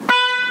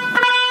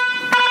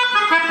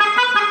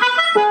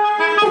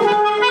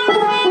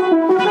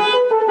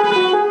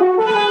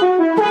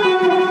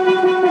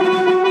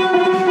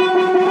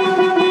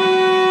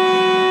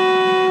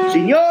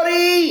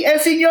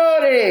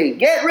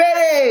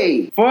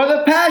for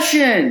the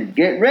passion.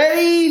 Get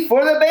ready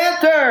for the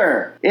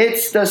banter.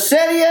 It's the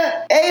Serie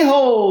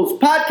A-Holes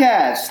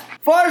podcast.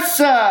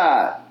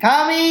 Forza,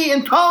 Tommy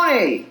and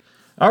Tony.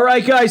 All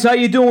right, guys, how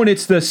you doing?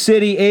 It's the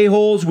City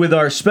A-Holes with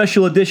our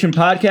special edition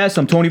podcast.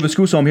 I'm Tony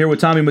Viscuso. I'm here with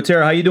Tommy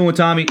Matera. How you doing,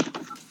 Tommy?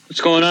 What's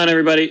going on,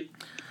 everybody?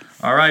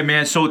 All right,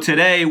 man. So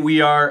today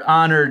we are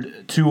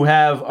honored to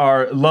have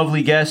our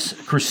lovely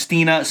guest,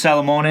 Christina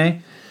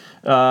Salamone,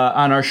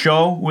 on our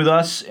show with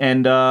us,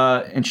 and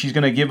she's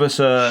going to give us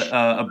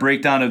a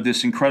breakdown of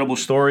this incredible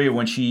story of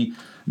when she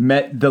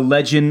met the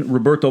legend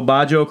Roberto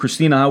Baggio.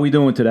 Christina, how are we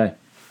doing today?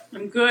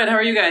 I'm good. How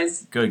are you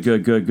guys?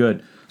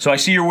 Good. So I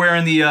see you're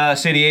wearing the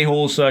City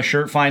A-Holes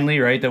shirt finally,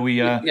 right? That we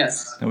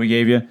yes. That we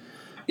gave you.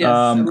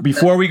 Yes.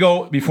 Before we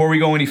go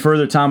any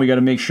further, Tom, we got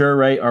to make sure,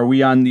 right? Are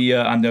we on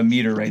the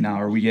meter right now?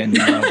 Are we getting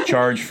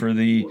charged for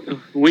the?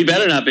 We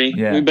better not be.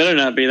 Yeah. We better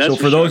not be. That's so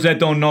for those that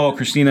don't know,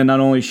 Christina, not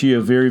only is she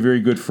a very,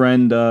 very good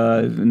friend,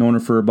 known her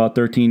for about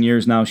 13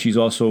 years now. She's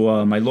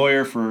also my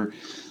lawyer for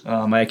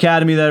my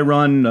academy that I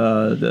run,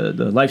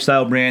 the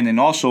lifestyle brand, and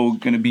also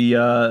going to be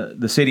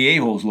the City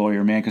A-Holes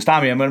lawyer, man. Because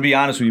Tommy, I'm going to be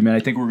honest with you, man. I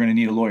think we're going to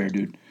need a lawyer,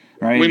 dude.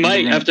 Right? We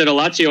might after the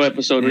Lazio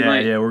episode. We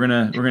might. Yeah, we're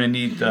gonna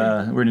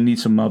need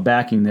some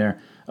backing there.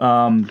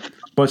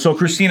 But so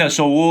Christina,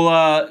 so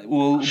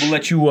we'll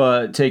let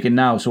you take it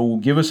now. So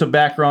give us a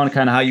background,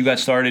 kind of how you got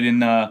started in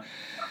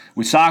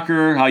with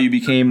soccer, how you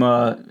became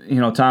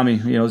Tommy.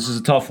 This is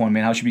a tough one,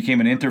 man. How she became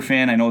an Inter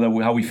fan. I know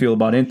that how we feel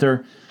about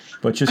Inter,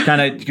 but just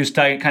kind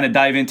of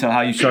dive into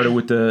how you started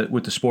with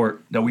the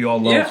sport that we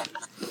all love. Yeah,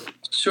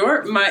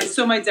 sure. My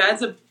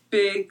dad's a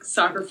big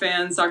soccer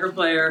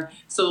player,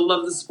 so the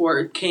love of the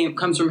sport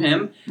comes from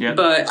him. Yeah.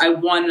 But I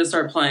wanted to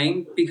start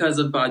playing because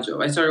of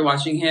Baggio. I started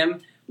watching him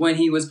when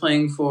he was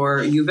playing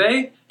for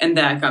Juve, and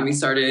that got me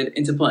started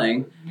into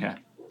playing. Yeah.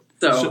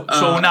 So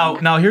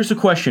now here's the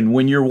question: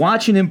 when you're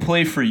watching him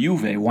play for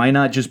Juve, why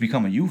not just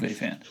become a Juve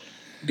fan?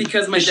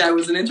 Because my dad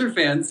was an Inter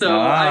fan, so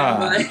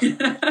I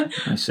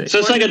see. So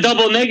it's like a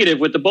double negative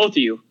with the both of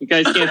you. You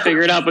guys can't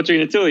figure it out between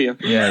the two of you.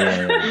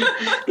 Yeah.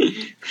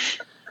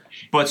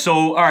 But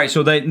so all right,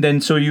 so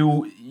so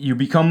you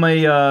become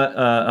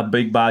a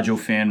big Baggio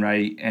fan,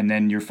 right? And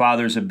then your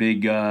father's a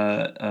big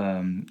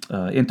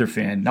Inter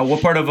fan. Now,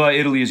 what part of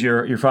Italy is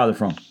your father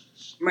from?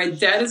 My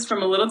dad is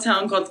from a little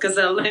town called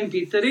Casella in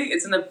Viteri.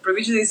 It's in the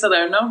provincia di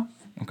Salerno.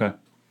 Okay.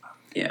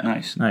 Yeah.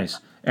 Nice.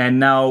 And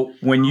now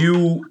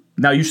you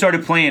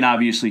started playing,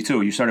 obviously,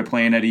 too. You started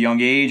playing at a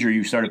young age, or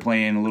you started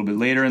playing a little bit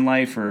later in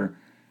life, or?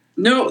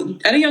 No,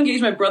 at a young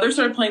age, my brother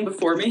started playing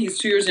before me. He's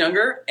 2 years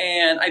younger,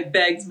 and I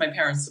begged my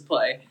parents to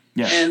play.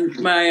 Yeah. And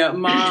my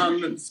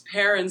mom's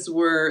parents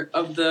were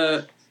of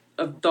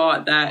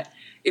thought that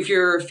if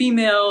you're a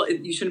female,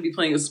 you shouldn't be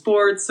playing a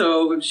sport.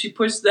 So she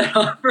pushed that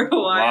off for a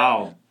while.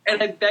 Wow.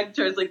 And I begged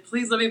her, I was like,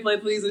 please let me play,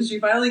 please. And she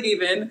finally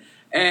gave in.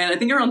 And I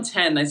think around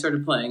 10, I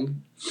started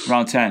playing.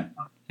 Around 10.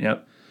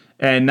 Yep.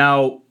 And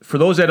now, for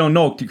those that don't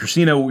know,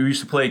 Christina, we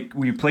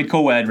played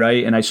co-ed,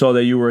 right? And I saw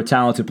that you were a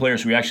talented player,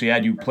 so we actually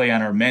had you play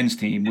on our men's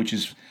team, which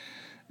is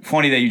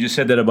funny that you just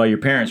said that about your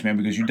parents, man,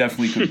 because you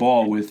definitely could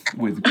ball with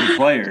good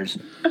players.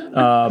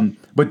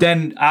 But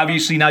then,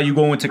 obviously, now you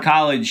go into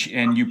college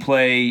and you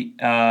play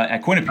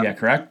at Quinnipiac,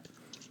 correct?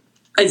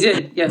 I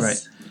did, yes.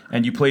 Right.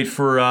 And you played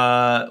for,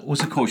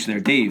 what's the coach there?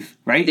 Dave,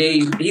 right?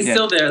 Dave. He's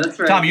still there, that's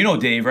right. Tom, you know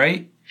Dave,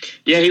 right?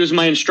 Yeah, he was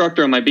my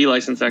instructor on my B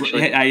license,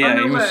 actually. Yeah,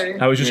 no way.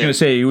 I was just going to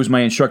say he was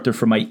my instructor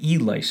for my E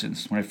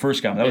license when I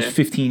first got him. That was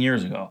 15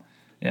 years ago.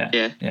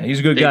 Yeah, he's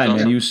a good guy,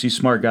 man. He's a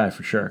smart guy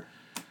for sure.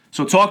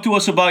 So talk to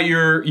us about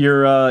your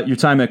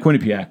time at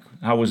Quinnipiac.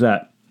 How was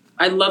that?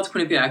 I loved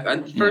Quinnipiac.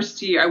 The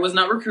first year, I was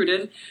not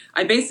recruited.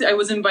 I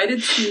was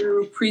invited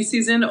to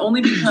preseason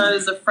only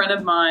because a friend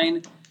of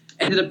mine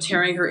ended up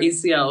tearing her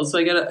ACL. So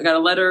I got a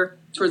letter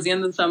towards the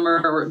end of the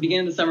summer or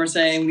beginning of the summer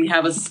saying, we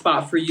have a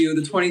spot for you,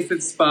 the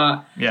 25th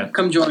spot. Yeah.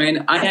 Come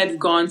join. I had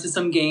gone to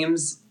some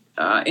games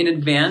in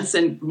advance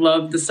and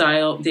loved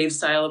Dave's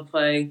style of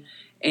play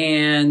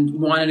and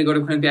wanted to go to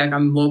Quinnipiac.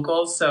 I'm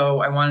local, so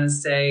I wanted to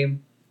stay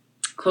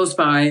close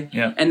by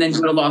and then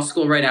go to law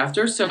school right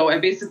after. So I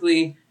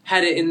basically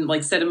had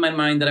it set in my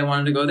mind that I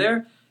wanted to go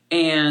there.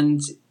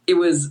 And it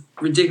was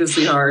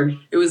ridiculously hard.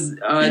 It was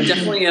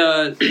definitely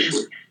a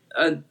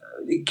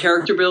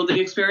character building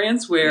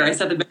experience where I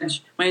sat the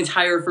bench my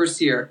entire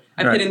first year.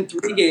 I played in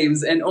 3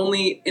 games and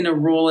only in a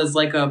role as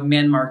like a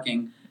man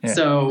marking. Yeah.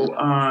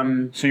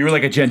 So so you were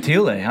like a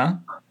Gentile, huh?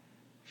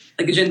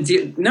 Like a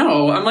Gentile?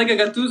 No, I'm like a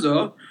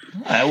Gattuso.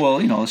 Well,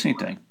 the same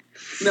thing.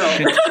 No.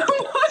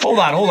 Hold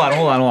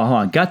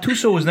on.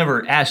 Gattuso was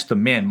never asked to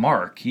man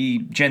mark.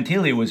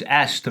 Gentile was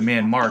asked to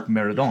man mark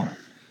Maradona.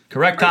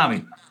 Correct,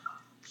 Tommy?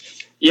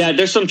 Yeah,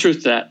 there's some truth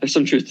to that. What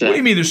do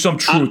you mean there's some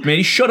truth, man?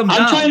 He shut him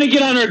down. I'm trying to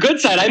get on her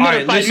good side. I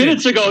met her 5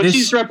 minutes ago, and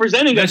she's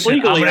representing us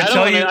legally.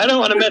 I don't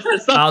want to mess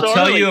this up. I'll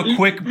tell you a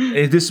quick.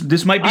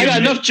 This might be. I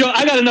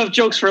got enough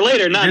jokes for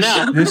later. Not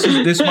now. This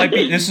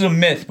is a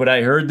myth, but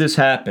I heard this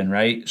happen.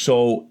 Right.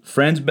 So,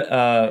 Franz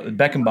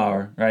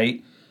Beckenbauer,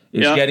 right,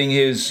 is getting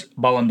his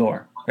Ballon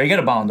d'Or. Right, you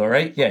got a Ballon d'Or,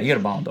 right? Yeah, you got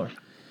a Ballon d'Or.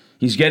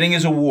 He's getting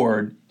his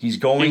award. He's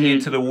going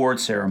into the award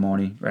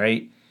ceremony,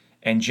 right?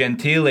 And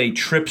Gentile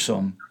trips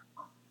him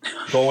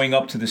going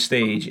up to the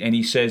stage, and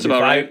he says,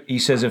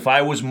 if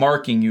I was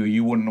marking you,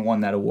 you wouldn't have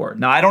won that award.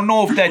 Now, I don't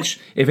know if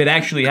it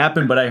actually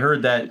happened, but I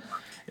heard that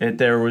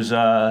there was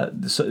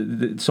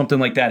something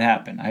like that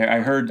happen. I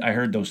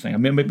heard those things. I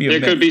mean, maybe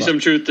there could be some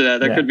truth to that.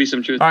 There could be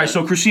some truth. All right,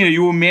 so Christina,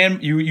 you were man.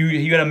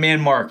 You got a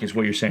man mark, is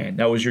what you're saying.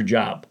 That was your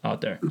job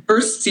out there.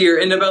 First year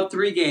in about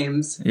 3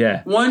 games.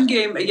 Yeah. One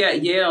game,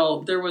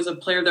 Yale. There was a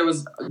player that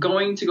was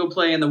going to go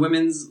play in the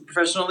women's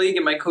professional league,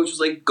 and my coach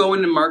was like, "Go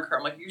in and mark her."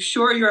 I'm like, "You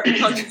sure you're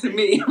talking to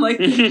me?" I'm like,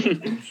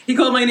 he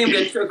called my name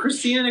again,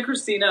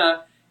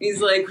 Christina. He's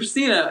like,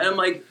 Christina, and I'm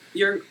like,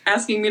 you're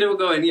asking me to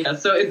go in. Yeah.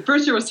 So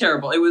first year was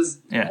terrible. It was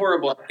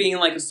horrible. Being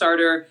like a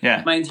starter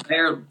my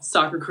entire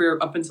soccer career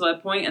up until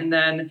that point. And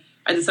then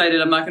I decided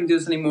I'm not going to do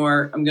this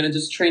anymore. I'm going to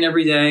just train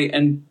every day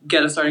and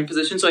get a starting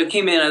position. So I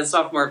came in as a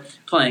sophomore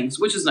playing,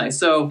 which is nice.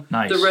 So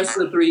the rest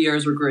of the 3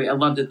 years were great. I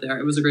loved it there.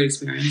 It was a great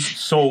experience.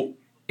 So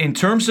in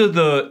terms of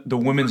the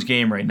women's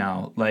game right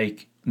now,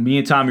 like me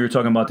and Tommy were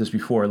talking about this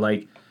before,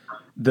 like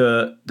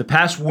the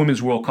past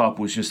Women's World Cup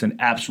was just an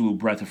absolute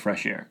breath of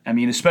fresh air. I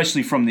mean,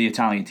 especially from the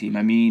Italian team.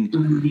 I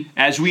mean,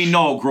 as we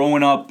know,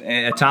 growing up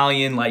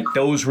Italian, like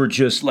those were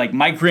just like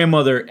my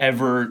grandmother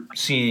ever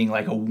seeing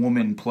like a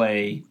woman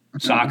play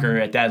soccer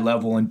at that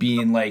level and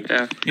being like,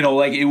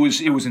 like it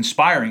was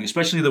inspiring,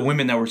 especially the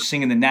women that were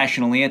singing the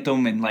national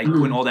anthem and like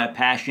putting all that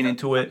passion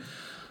into it.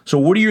 So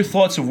what are your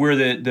thoughts of where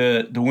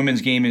the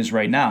women's game is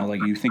right now?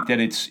 Like, you think that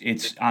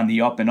it's on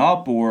the up and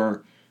up,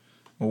 or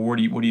what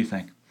do you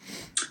think?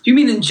 Do you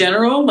mean in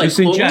general? Like, just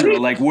in general,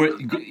 like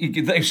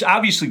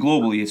obviously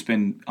globally, it's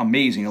been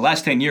amazing. The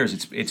last 10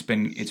 years, it's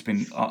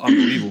been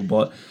unbelievable.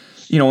 But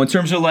in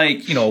terms of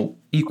like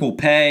equal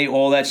pay,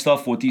 all that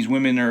stuff, what these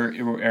women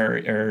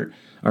are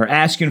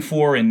asking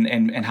for,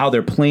 and how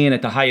they're playing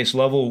at the highest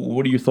level.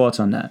 What are your thoughts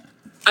on that?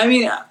 I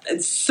mean,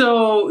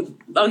 so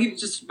I'll give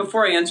just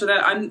before I answer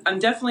that, I'm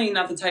definitely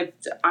not the type.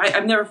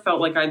 I've never felt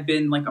like I've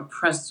been like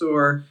oppressed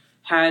or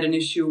had an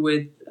issue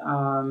with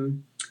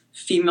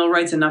female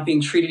rights and not being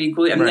treated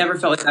equally. I've never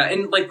felt like that.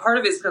 And like part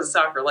of it is because of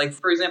soccer. Like,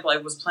 for example, I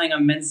was playing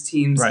on men's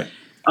teams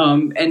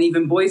and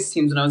even boys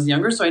teams when I was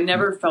younger. So I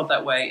never felt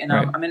that way. And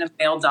I'm in a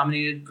male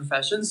dominated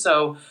profession.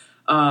 So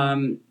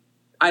I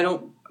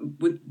don't,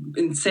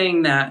 in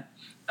saying that,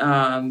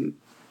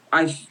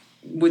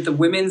 with the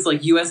women's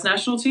like U.S.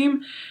 national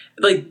team,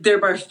 like they're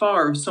by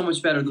far so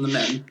much better than the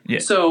men. Yeah.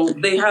 So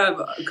they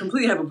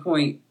completely have a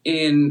point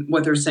in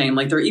what they're saying.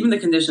 Like even the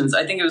conditions,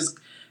 I think it was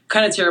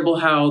kind of terrible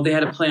how they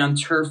had to play on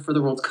turf for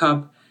the World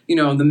Cup.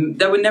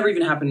 That would never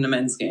even happen in a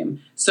men's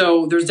game.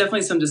 So there's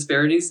definitely some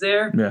disparities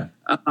there. Yeah.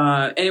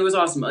 And it was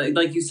awesome.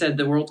 Like you said,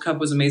 the World Cup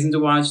was amazing to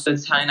watch. The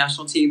Italian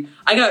national team,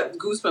 I got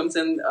goosebumps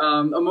and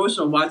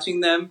emotional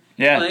watching them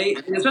play,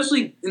 and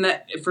especially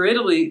for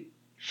Italy.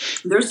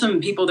 There's some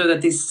people there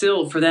that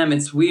for them,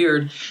 it's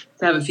weird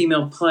to have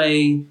females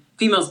play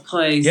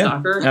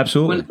soccer.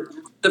 Absolutely.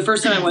 The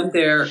first time I went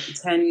there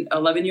 10,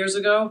 11 years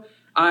ago,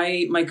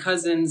 my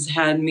cousins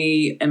had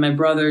me and my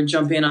brother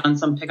jump in on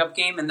some pickup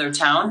game in their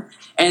town.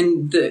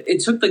 And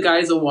it took the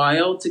guys a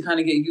while to kind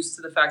of get used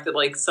to the fact that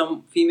like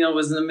some female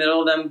was in the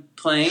middle of them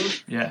playing.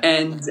 Yeah.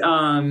 And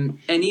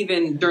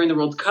even during the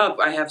World Cup,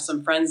 I have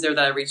some friends there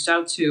that I reached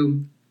out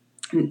to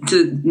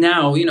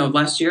now,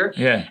 last year,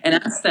 and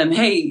asked them,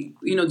 hey,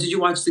 did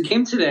you watch the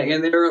game today?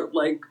 And they were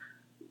like,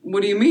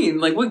 what do you mean?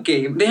 Like, what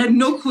game? They had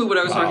no clue what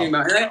I was talking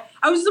about. And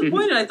I was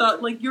disappointed. I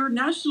thought, like, your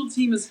national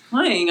team is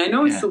playing. I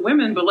know it's the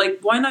women, but, like,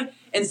 why not?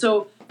 And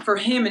so for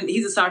him, and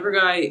he's a soccer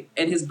guy,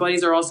 and his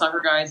buddies are all soccer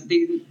guys,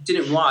 they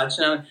didn't watch.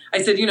 And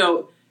I said,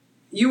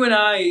 you and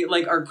I,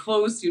 like, are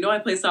close. I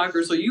play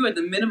soccer, so you at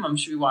the minimum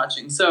should be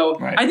watching. So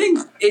I think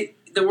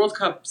the World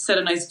Cup set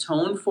a nice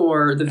tone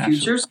for the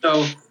future,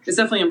 so it's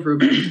definitely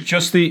improving.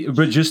 Just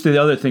the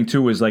other thing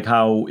too is like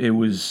how it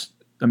was.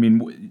 I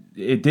mean,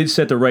 it did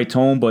set the right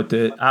tone, but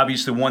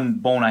obviously one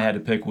bone I had to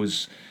pick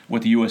was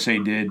what the USA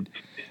did.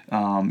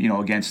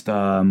 Against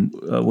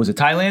was it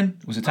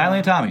Thailand? Was it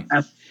Thailand, Tommy?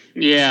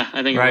 Yeah,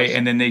 I think right. It was.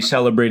 And then they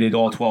celebrated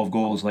all 12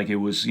 goals like it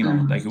was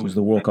like it was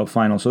the World Cup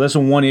final. So that's the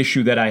one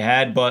issue that I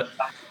had. But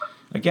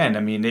again,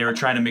 I mean, they were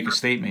trying to make a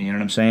statement. You know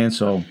what I'm saying?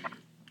 So.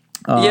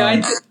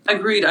 I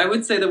agreed. I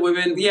would say the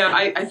women,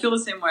 I feel the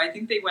same way. I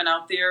think they went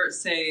out there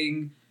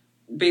saying,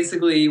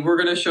 basically, we're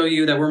going to show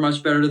you that we're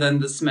much better than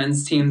this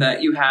men's team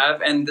that you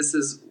have, and this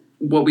is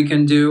what we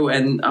can do,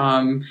 and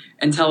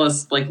tell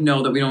us, like,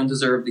 no, that we don't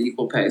deserve the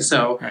equal pay.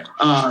 So,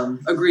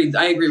 agreed.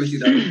 I agree with you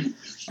there.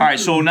 All right,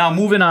 so now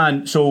moving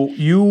on. So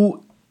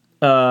you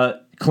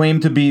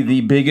claim to be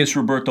the biggest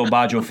Roberto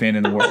Baggio fan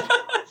in the world.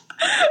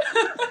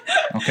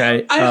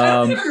 Okay. I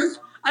don't think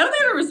I've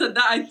ever said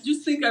that. I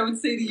just think I would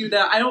say to you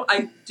that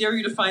I dare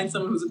you to find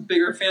someone who's a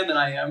bigger fan than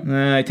I am.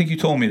 I think you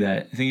told me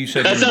that. I think you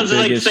said that sounds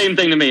like the same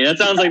thing to me. That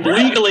sounds like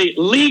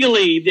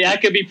legally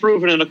that could be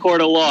proven in a court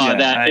of law.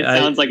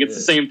 Sounds like it's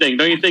the same thing.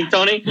 Don't you think,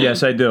 Tony?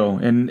 Yes, I do.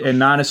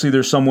 And honestly,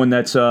 there's someone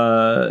that's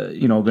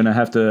going to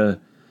have to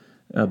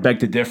beg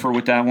to differ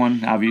with that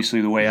one.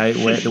 Obviously, the way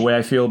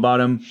I feel about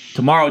him.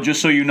 Tomorrow,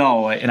 just so you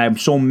know, and I'm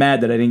so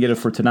mad that I didn't get it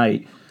for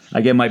tonight,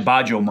 I get my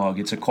Baggio mug.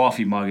 It's a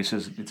coffee mug. It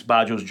says it's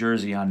Baggio's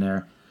jersey on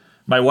there.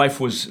 My wife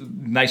was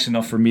nice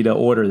enough for me to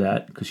order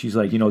that because she's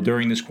like,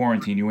 during this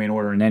quarantine, you ain't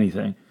ordering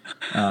anything.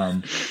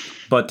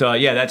 But But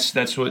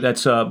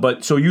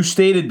so you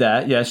stated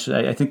that, yes,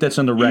 I think that's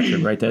on the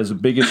record, right? That is the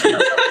biggest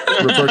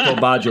Roberto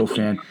Baggio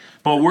fan.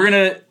 But we're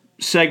gonna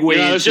segue.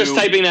 I was just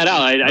typing that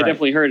out. I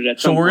definitely heard it. At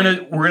some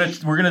point.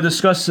 we're gonna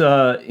discuss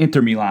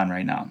Inter Milan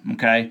right now.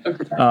 Okay.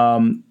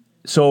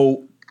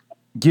 So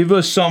give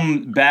us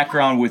some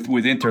background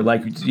with Inter,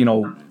 like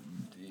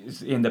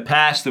in the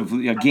past of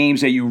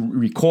games that you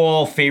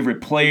recall,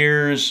 favorite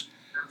players,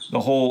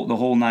 the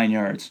whole 9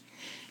 yards.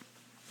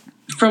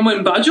 From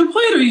when Baggio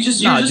played, or you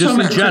just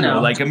in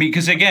general. Like, I mean,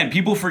 because again,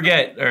 people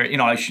forget, or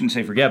I shouldn't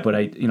say forget,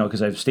 but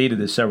because I've stated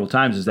this several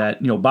times, is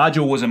that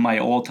Baggio wasn't my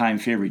all-time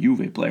favorite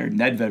Juve player.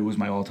 Nedved was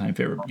my all-time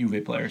favorite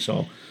Juve player.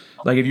 So,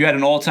 like, if you had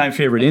an all-time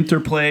favorite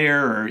Inter player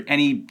or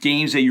any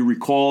games that you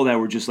recall that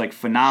were just like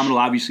phenomenal,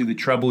 obviously the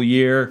treble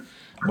year.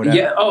 Whatever.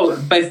 Yeah. Oh,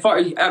 by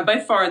far,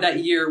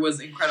 that year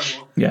was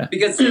incredible. Yeah.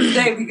 Because to this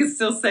day, we can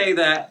still say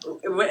that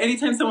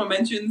anytime someone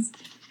mentions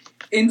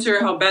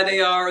Inter, how bad they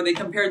are, or they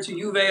compare it to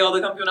Juve, all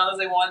the campeonatos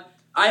they won,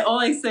 all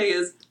I say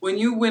is, when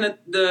you win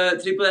the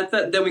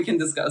tripletta, then we can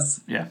discuss.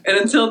 Yeah. And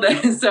until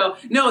then, so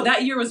no,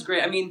 that year was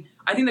great. I mean,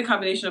 I think the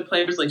combination of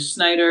players like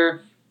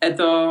Schneider,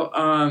 Eto'o,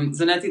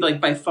 Zanetti,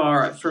 like by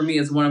far for me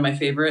is one of my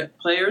favorite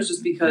players,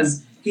 just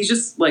because he's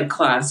just like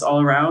class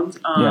all around.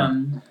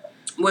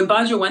 When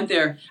Baggio went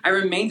there, I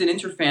remained an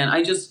Inter fan.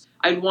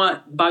 I'd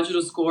want Baggio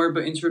to score,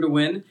 but Inter to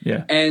win.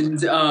 Yeah.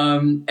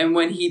 And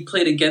when he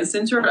played against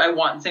Inter, I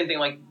want the same thing,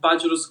 like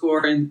Baggio to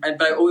score,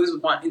 but I always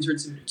want Inter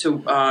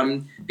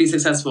to be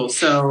successful.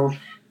 So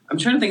I'm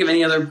trying to think of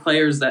any other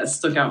players that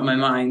stuck out in my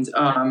mind.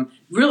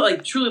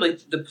 Truly,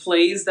 like the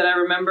plays that I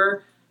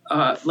remember.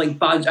 Like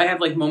Baggio, I have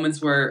like moments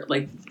where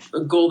like a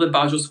goal that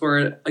Baggio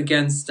scored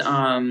against.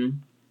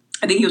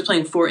 I think he was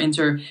playing for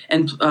Inter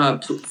and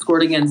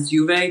scored against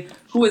Juve.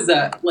 Who was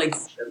that? Like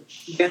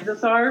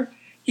Gandasar?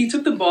 He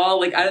took the ball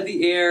like out of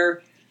the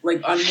air,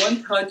 like on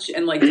one touch,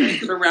 and like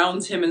turned it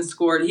around him and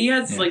scored. He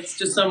has like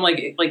just some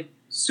like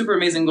super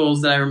amazing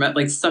goals that I remember,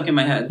 like stuck in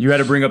my head. You had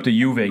to bring up the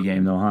Juve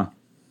game though, huh?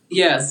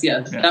 Yes, yeah.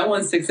 That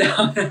one sticks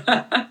out.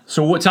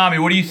 So Tommy,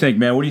 what do you think,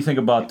 man? What do you think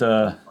about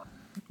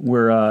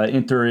where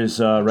Inter is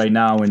right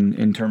now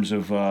in terms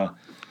of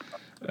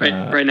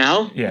right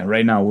now? Yeah,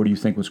 right now. What do you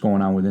think what's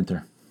going on with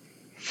Inter?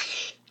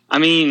 I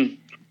mean,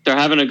 they're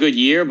having a good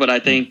year, but I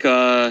think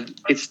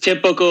it's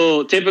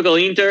typical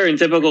Inter and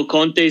typical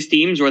Conte's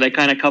teams where they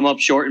kind of come up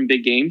short in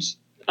big games.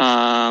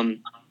 Blowing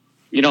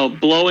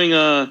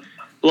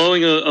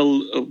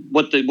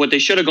what they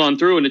should have gone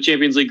through in the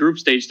Champions League group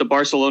stage, the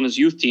Barcelona's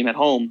youth team at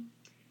home,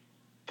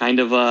 kind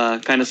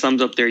of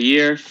sums up their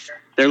year.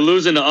 They're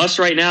losing to us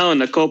right now in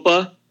the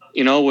Copa,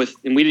 and we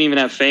didn't even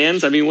have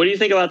fans. I mean, what do you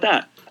think about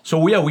that?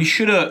 So yeah, we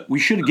should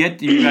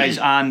get you guys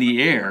on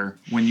the air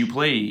when you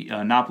play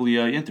Napoli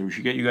Inter. We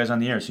should get you guys on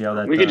the air. See how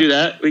that. We could do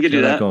that. We could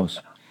do that. Goes.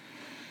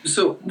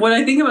 So what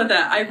I think about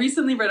that, I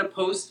recently read a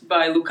post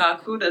by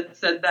Lukaku that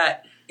said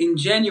that in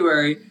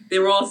January they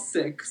were all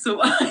sick.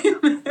 So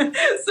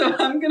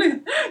I'm gonna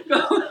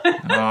go.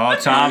 Oh,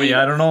 Tommy,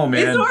 I don't know,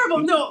 man. It's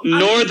horrible. No,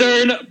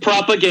 Northern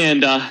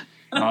propaganda.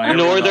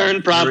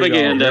 Northern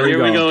propaganda.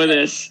 Here we go with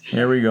this.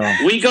 Here we go.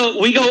 We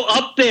go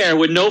up there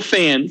with no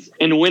fans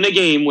and win a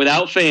game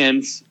without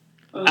fans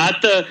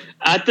at the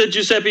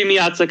Giuseppe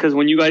Meazza, because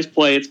when you guys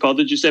play, it's called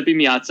the Giuseppe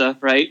Meazza,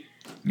 right?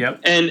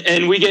 Yep.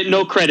 And we get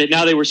no credit.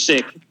 Now they were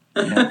sick.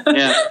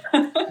 Yeah.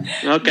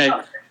 Okay.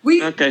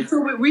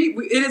 So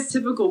it is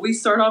typical. We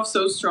start off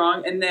so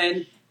strong, and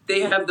then they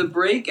have the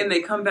break, and they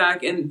come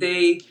back, and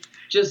they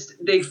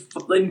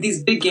like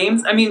these big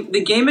games. I mean,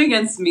 the game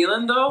against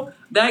Milan, though,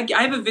 I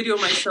have a video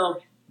of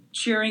myself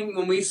cheering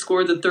when we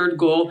scored the third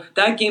goal.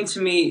 That game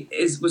to me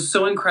was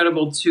so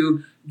incredible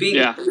to beat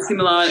AC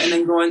Milan and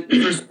then go in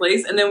first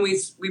place, and then we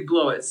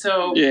blow it.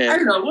 So I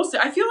don't know. We'll see.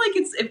 I feel like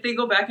if they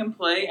go back and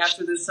play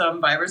after this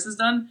virus is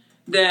done,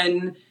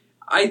 then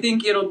I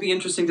think it'll be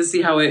interesting to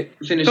see how it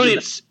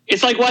finishes. So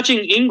it's like watching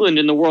England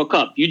in the World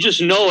Cup. You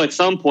just know at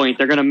some point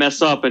they're going to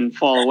mess up and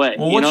fall away.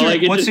 Well,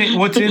 what's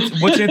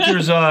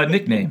Inter's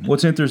nickname?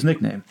 What's Inter's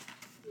nickname?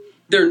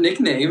 Their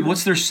nickname.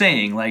 What's their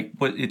saying? Like,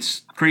 but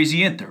it's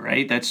Crazy Inter,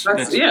 right? That's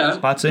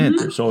Spazza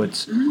Inter. So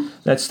it's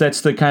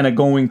that's the kind of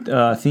going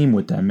theme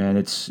with them,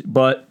 man.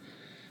 But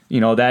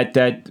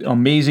that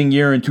amazing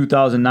year in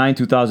 2009,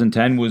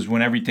 2010 was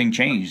when everything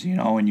changed.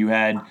 And you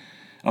had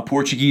a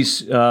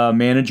Portuguese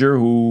manager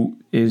who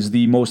is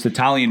the most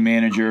Italian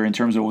manager in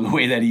terms of the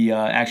way that he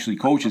actually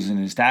coaches and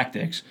his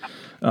tactics,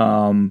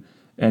 and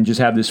just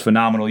have this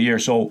phenomenal year.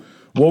 So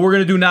what we're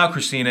going to do now,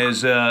 Christina,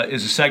 is a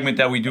segment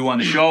that we do on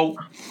the show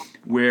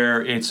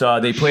where it's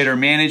they played or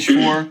managed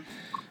for,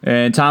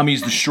 and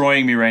Tommy's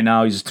destroying me right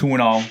now. He's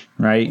 2-0,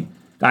 right?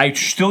 I'm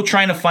still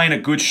trying to find a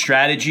good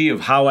strategy of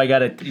how I got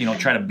to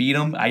try to beat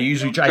him. I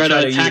usually try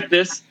to attack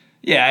this.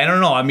 Yeah, I don't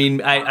know. I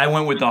mean, I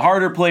went with the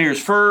harder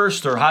players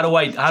first, or how do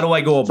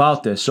I go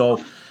about this?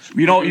 So,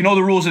 you know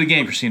the rules of the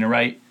game, Christina,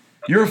 right?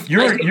 You're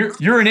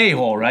an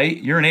a-hole, right?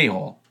 You're an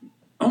a-hole.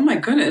 Oh my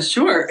goodness,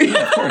 sure.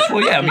 Yeah, of course.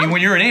 Well, yeah. I mean,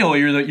 when you're an a-hole,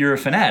 you're a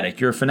fanatic.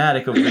 You're a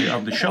fanatic of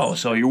the show.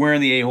 So you're wearing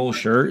the a-hole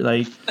shirt,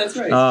 like. That's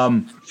right.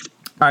 All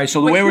right.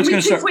 So the way we're going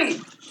to start. Wait,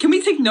 can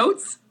we take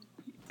notes?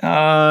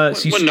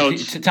 What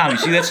notes? Tommy,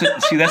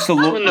 that's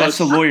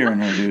the lawyer in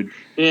her, dude.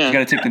 Yeah. You got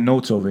to take the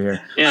notes over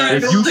here. Yeah.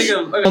 If you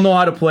don't know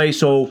how to play,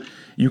 so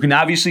you can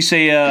obviously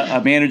say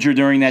a manager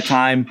during that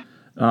time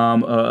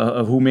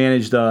of who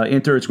managed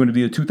Inter. It's going to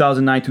be the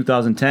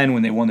 2009-2010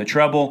 when they won the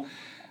treble.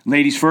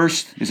 Ladies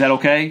first. Is that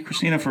okay,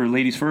 Christina, for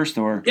ladies first?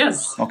 Or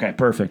Yes. Okay,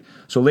 perfect.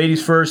 So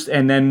ladies first,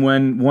 and then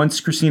once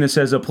Christina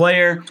says a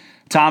player,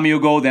 Tommy will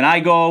go, then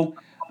I go.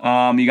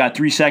 You got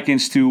 3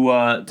 seconds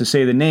to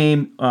say the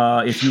name.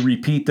 If you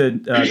repeat the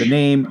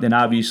name, then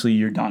obviously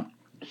you're done.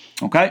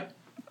 Okay?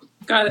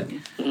 Got it.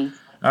 All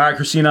right,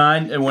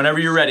 Christina, and whenever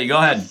you're ready, go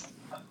ahead.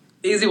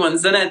 Easy one.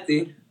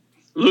 Zanetti.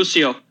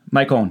 Lucio.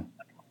 Mike Owen.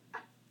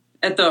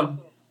 Eto.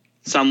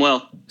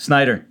 Samuel.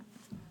 Snyder.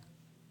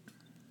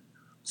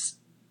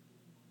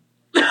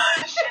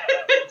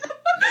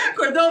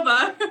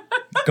 Cordova.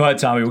 Go ahead,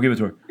 Tommy. We'll give it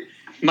to her.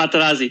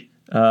 Materazzi.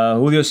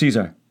 Julio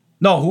Cesar.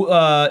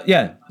 No,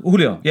 yeah.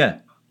 Julio, yeah.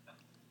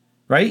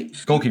 Right?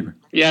 Goalkeeper.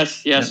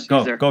 Yes.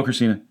 Go,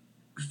 Christina.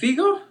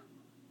 Figo.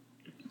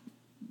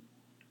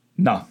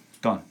 No,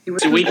 gone.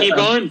 Do we keep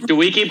going? Do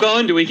we keep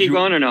going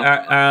or no?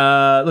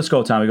 Let's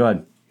go, Tommy. Go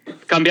ahead.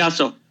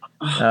 Cambiaso.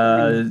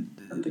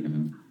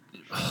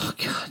 Oh,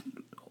 God.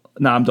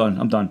 No, I'm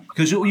done.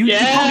 Because you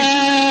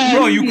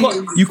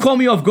called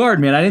me off guard,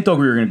 man. I didn't think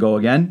we were going to go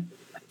again.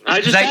 I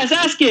was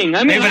asking.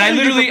 I mean,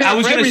 I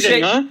was going to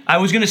say, huh? I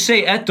was going to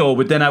say Eto,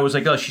 but then I was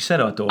like, oh, she said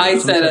Eto. I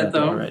said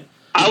Eto. All right.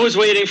 I was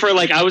waiting for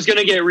I was going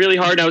to get really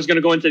hard. I was going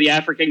to go into the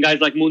African guys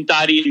like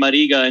Muntari and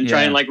Mariga and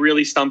try and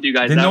really stump you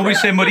guys. Did nobody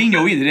say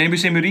Mourinho either? Did anybody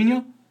say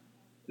Mourinho?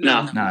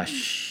 No. Nah,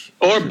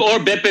 Or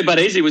Beppe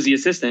Baresi was the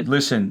assistant.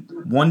 Listen,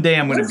 one day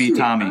I'm going to beat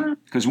Tommy.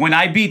 Because when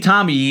I beat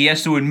Tommy, he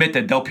has to admit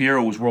that Del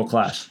Piero was world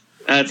class.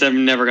 That's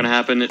never going to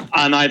happen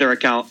on either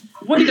account.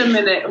 Wait a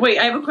minute. Wait,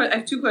 I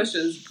have 2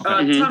 questions.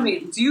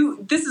 Tommy,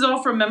 this is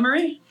all from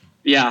memory?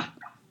 Yeah.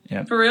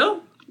 For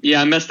real?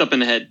 Yeah, I messed up in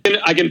the head.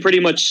 I can pretty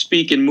much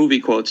speak in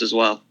movie quotes as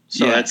well.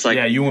 So that's like...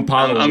 Yeah, you and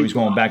Paulo always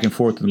going back and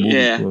forth to the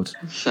movie quotes.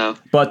 So...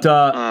 But,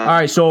 all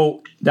right,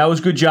 so that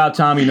was good job,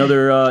 Tommy.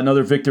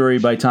 Another victory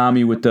by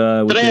Tommy with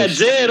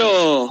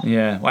 3-0.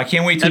 Yeah. Well, I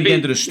can't wait till you get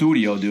into the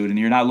studio, dude, and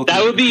you're not looking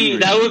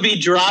That would be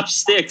drop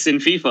sticks in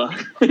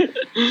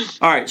FIFA.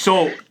 All right,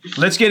 so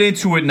let's get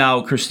into it now,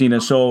 Christina.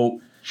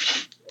 So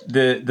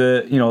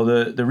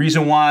the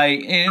reason why,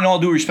 in all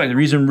due respect, the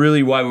reason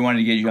really why we wanted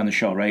to get you on the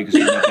show, right?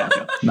 Because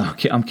no,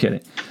 I'm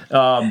kidding.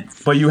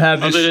 But you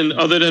have this,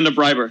 other than the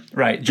briber,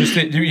 right? Just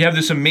you have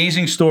this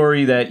amazing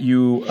story that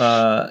you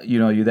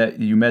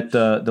met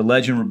the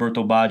legend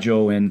Roberto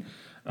Baggio, and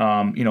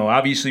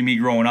obviously me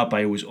growing up,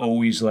 I was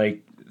always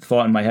like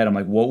thought in my head, I'm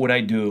like, what would I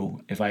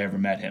do if I ever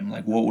met him?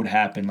 Like, what would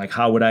happen? Like,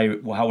 how would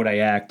I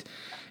act?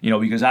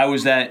 Because I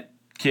was that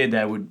kid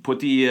that would put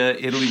the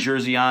Italy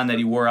jersey on that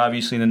he wore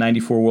obviously in the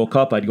 '94 World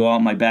Cup. I'd go out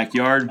in my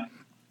backyard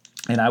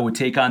and I would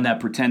take on that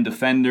pretend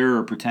defender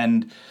or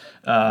pretend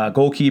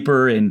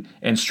goalkeeper and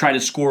try to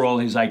score all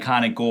his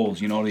iconic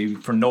goals,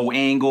 from no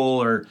angle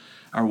or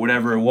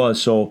whatever it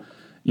was. So,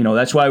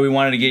 that's why we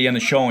wanted to get you on the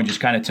show and just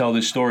kind of tell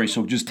this story.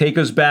 So just take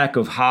us back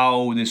of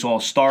how this all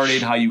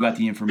started, how you got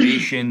the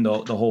information,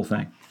 the whole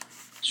thing.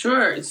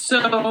 Sure.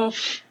 So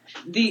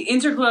the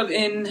Inter Club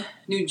in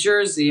New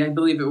Jersey, I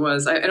believe it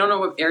was, I don't know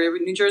what area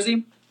of New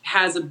Jersey,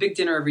 has a big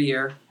dinner every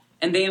year.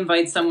 And they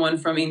invite someone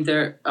from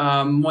Inter.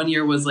 One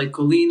year was like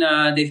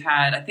Colina. They've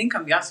had, I think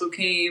Cambiaso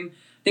came.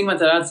 I think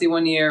Materazzi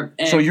one year.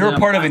 And, so you're a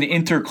part of an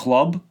Inter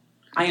club?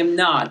 I am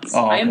not.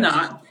 Oh, okay. I am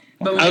not.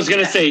 But I was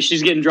going to say,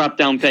 she's getting dropped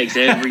down pegs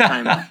every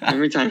time.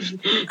 Every time.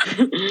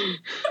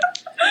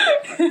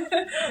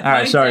 All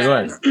right, sorry, go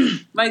ahead.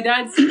 My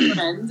dad's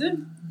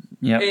friend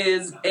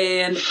is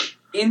an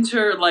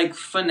Inter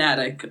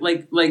fanatic.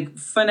 Like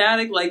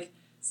fanatic, like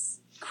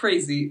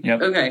crazy.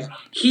 Yep. Okay.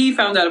 He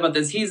found out about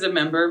this. He's a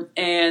member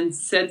and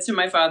said to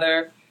my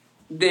father,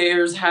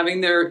 there's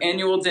having their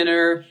annual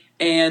dinner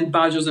and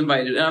Baggio's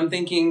invited. And I'm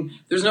thinking,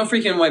 there's no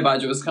freaking way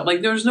Baggio is coming.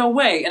 Like, there's no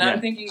way. And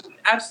I'm thinking,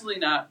 absolutely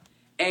not.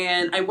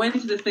 And I went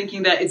into this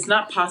thinking that it's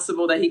not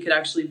possible that he could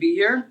actually be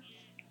here.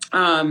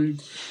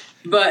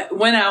 But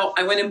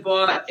I went and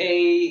bought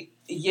a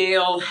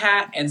Yale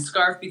hat and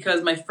scarf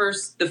because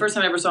the first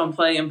time I ever saw him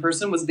play in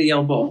person was the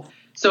Yale Bowl.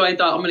 So I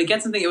thought I'm going to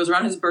get something. It was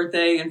around his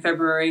birthday in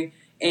February.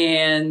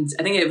 And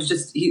I think it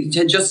was he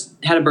had just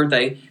had a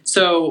birthday.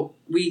 So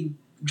we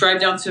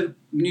drive down to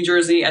New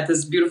Jersey at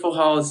this beautiful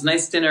hall. It's a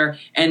nice dinner.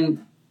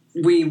 And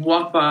we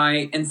walk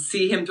by and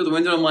see him through the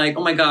window. I'm like,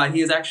 oh my God,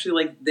 he is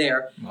actually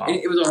there. Wow.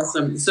 It was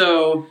awesome.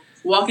 So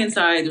walk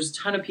inside. There's a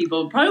ton of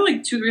people, probably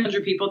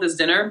 200-300 people at this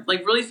dinner,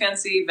 really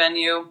fancy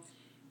venue.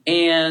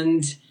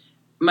 And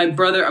my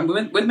brother, I'm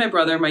with my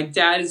brother. My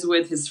dad is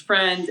with his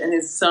friend and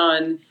his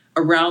son.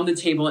 around the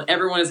table, and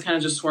everyone is kind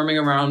of just swarming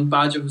around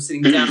Baggio, who's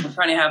sitting down,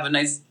 trying to have a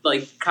nice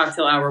like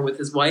cocktail hour with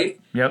his wife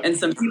and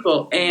some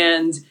people.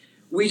 And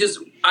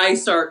I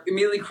start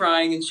immediately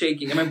crying and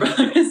shaking, and my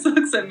brother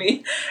looks at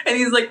me and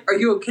he's like, "Are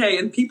you okay?"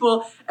 And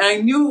I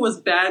knew it was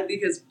bad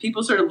because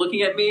people started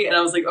looking at me, and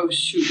I was like, "Oh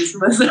shoot,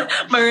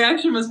 my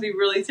reaction must be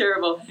really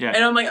terrible." Yeah.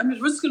 And I'm like, I'm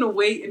just gonna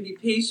wait and be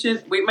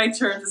patient, wait my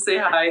turn to say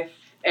hi.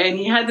 And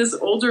he had this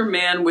older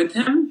man with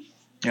him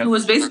who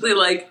was basically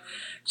like,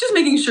 just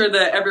making sure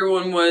that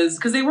everyone was,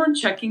 because they weren't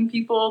checking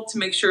people to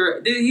make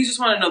sure. He just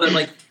wanted to know that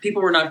like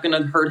people were not going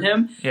to hurt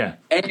him. Yeah.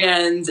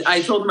 And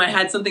I told him I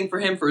had something for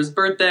him for his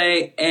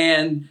birthday,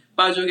 and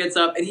Baggio gets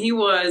up, and he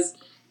was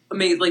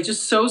amazing, like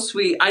just so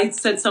sweet. I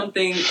said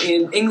something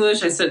in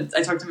English. I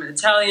talked to him in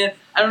Italian.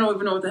 I don't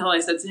even know what the hell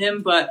I said to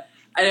him, but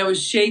I was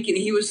shaking.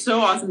 He was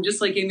so awesome. Just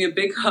like gave me a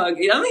big hug.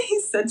 I don't think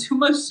he said too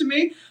much to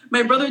me.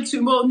 My brother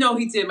too. Well, no,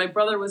 he did. My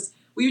brother was.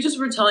 We just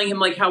were telling him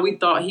like how we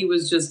thought he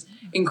was just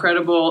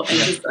incredible and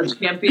just a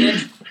champion,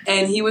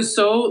 and he was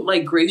so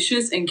like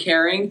gracious and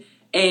caring,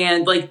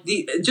 and like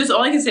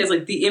all I can say is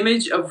like the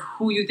image of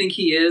who you think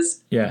he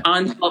is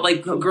on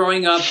like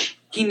growing up.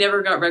 He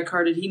never got red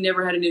carded. He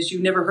never had an issue.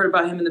 Never heard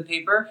about him in the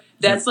paper.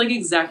 That's like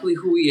exactly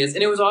who he is,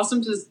 and it was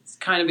awesome to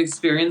kind of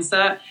experience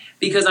that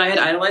because I had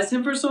idolized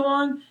him for so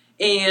long,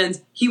 and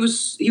he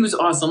was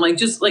awesome. Like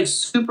just like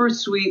super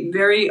sweet,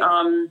 very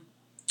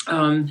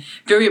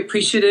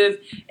appreciative,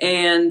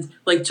 and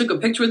like took a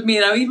picture with me,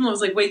 and I even was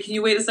like, "Wait, can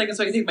you wait a second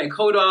so I can take my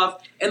coat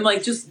off?" And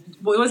like just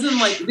it wasn't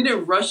like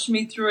didn't rush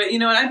me through it, you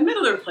know. And I've met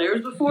other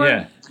players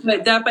before,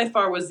 but that by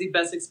far was the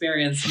best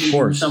experience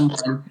meeting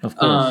someone. Of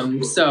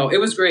course. So it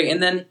was great.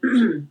 And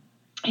then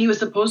he was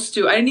supposed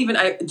to. I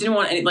didn't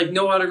want any like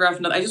no autograph,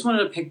 nothing. I just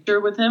wanted a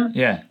picture with him.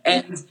 Yeah.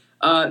 And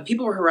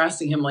people were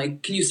harassing him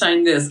like, "Can you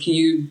sign this? Can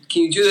you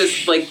do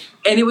this?" Like,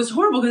 and it was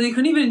horrible because he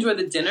couldn't even enjoy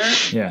the dinner.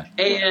 Yeah.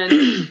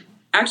 And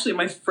actually,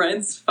 my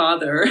friend's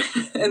father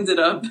ended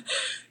up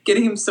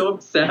getting him so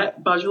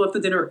upset. Baggio left the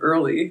dinner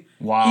early.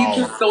 Wow. He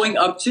kept going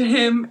up to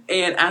him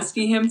and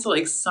asking him to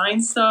like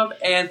sign stuff,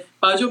 and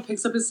Baggio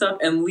picks up his stuff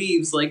and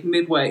leaves like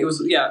midway. It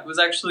was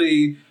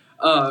actually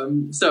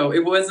so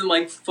it wasn't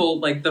like full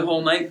like the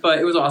whole night, but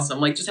it was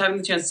awesome. Like just having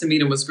the chance to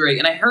meet him was great.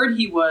 And I heard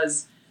he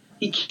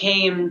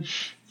came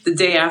the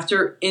day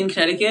after in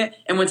Connecticut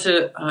and went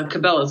to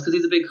Cabela's because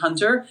he's a big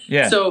hunter.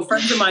 Yeah. So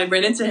friends of mine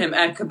ran into him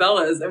at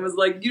Cabela's and was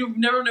like, "You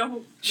never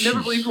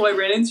believe who I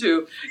ran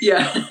into."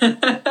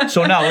 Yeah.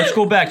 So now let's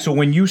go back. So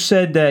when you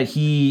said that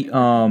he,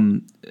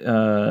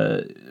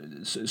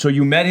 so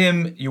you met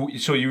him,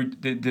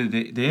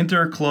 the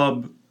Inter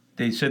club,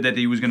 they said that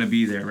he was going to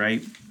be there,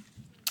 right?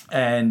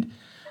 And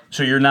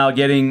so you're now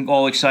getting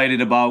all excited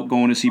about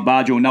going to see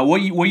Baggio. Now, what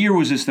year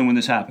was this then when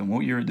this happened?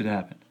 What year did it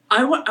happen?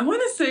 I want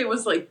to say it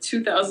was like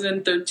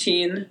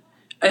 2013.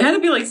 It had to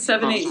be like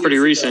 7-8 years pretty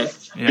recent.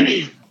 Ago.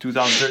 Yeah,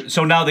 2013.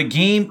 So now the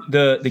game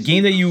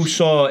that you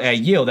saw at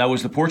Yale, that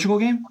was the Portugal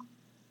game?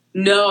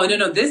 No.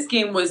 This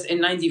game was in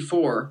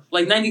 94,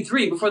 like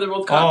 93, before the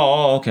World Cup.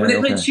 Oh, okay. When they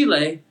played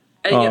Chile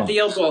at the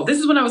Yale Bowl. This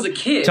is when I was a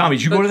kid. Tommy,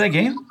 did you go to that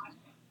game?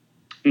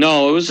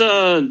 No, it was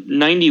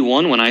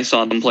 91 when I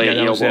saw them play at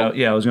Yale Bowl.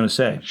 Yeah, I was going to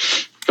say.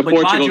 The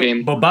Portugal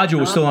game. But Baggio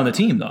was still on the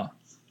team, though,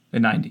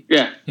 in 90.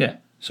 Yeah. Yeah.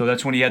 So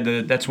that's when he had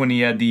the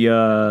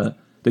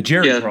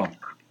Jerry throw.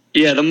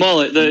 Yeah, the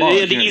mullet. He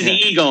had the easy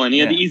E going.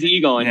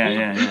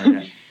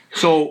 Yeah.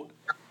 So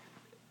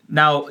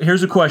now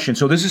here's a question.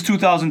 So this is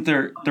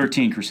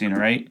 2013, Christina,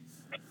 right?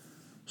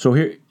 So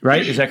here,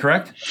 right? Is that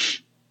correct?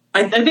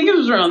 I think it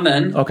was around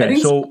then. Okay,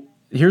 so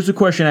here's the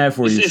question I have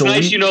for you. It's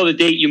nice you know the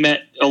date you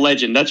met a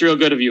legend. That's real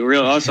good of you.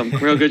 Real awesome.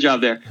 Real good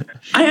job there.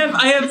 I have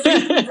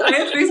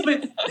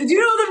Facebook. Do you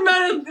know the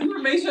amount of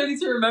information I need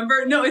to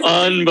remember? No, it's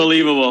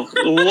unbelievable.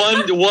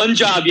 one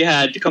job you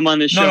had to come on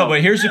this show. No,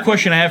 but here's the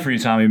question I have for you,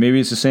 Tommy. Maybe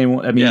it's the same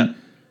one. I mean,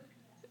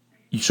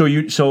 we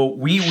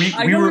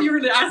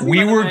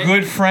were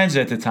good friends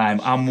at the time.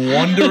 I'm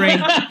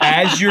wondering,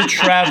 as you're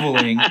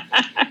traveling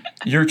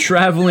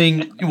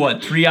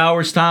what, 3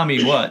 hours,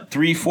 Tommy? What,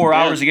 3-4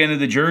 hours to get into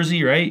the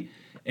Jersey, right?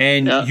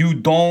 And you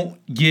don't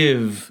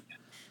give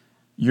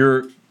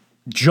your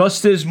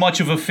just as much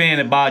of a fan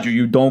of Baggio.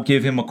 You don't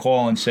give him a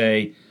call and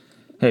say,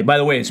 "Hey, by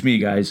the way, it's me,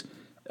 guys."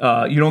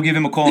 You don't give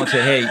him a call and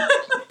say, "Hey,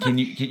 can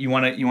you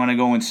want to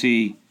go and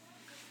see?"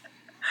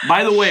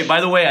 By the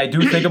way, I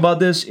do think about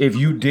this. If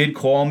you did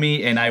call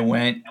me and I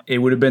went, it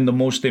would have been the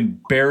most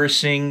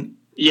embarrassing.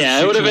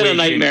 Yeah, it would have been a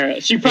nightmare.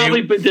 She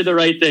probably did the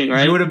right thing,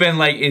 right? It would have been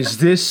like, is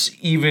this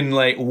even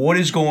like, what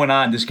is going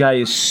on? This guy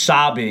is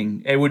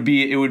sobbing. It would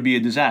be a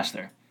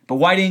disaster. But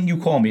why didn't you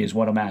call me is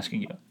what I'm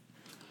asking you.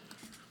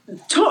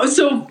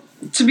 So,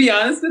 to be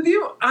honest with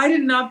you, I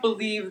did not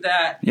believe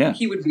that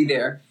he would be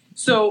there.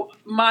 So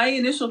my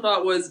initial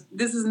thought was,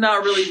 this is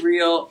not really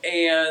real,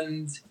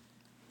 and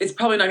it's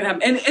probably not going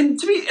to happen.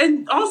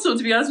 And also,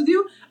 to be honest with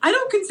you, I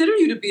don't consider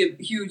you to be a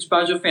huge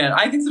Baggio fan.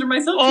 I consider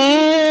myself to be.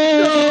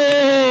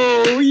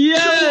 Oh,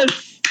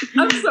 yes!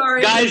 I'm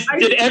sorry. Guys,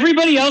 did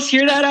everybody else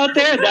hear that out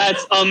there?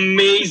 That's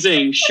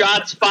amazing.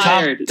 Shots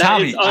fired.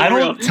 Tommy, that is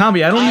unreal.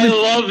 I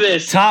don't love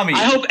this. Tommy.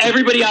 I hope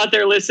everybody out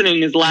there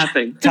listening is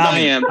laughing. I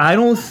am. I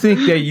don't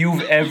think that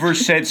you've ever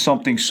said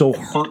something so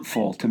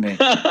hurtful to me.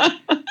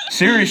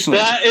 Seriously.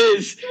 That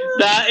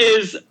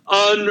is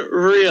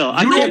unreal.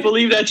 I can't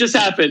believe that just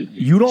happened.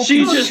 You don't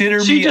consider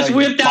me She just a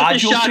whipped out the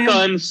Baggio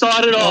shotgun, fan?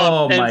 sawed it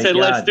off, and said,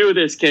 "Let's do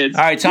this, kids."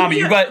 All right, Tommy,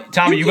 you got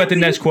the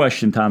next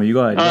question. Tommy, you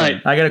go ahead. All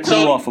right. I got to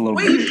cool off a little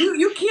bit.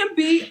 You can't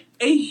be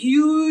a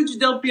huge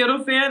Del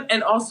Piero fan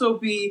and also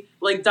be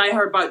like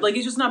diehard Baggio. Like,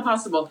 it's just not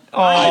possible.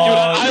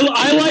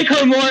 I like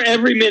her more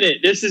every minute.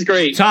 This is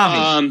great.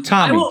 Tommy.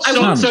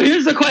 So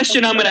here's the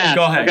question I'm going to ask.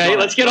 Go ahead. Okay,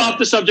 let's get off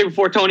the subject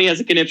before Tony has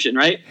a conniption,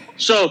 right?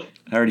 So,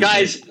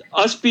 guys,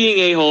 us being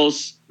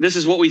a-holes, this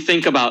is what we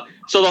think about.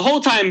 So the whole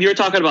time you're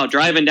talking about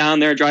driving down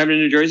there, driving to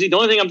New Jersey, the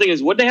only thing I'm thinking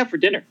is, what did they have for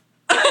dinner?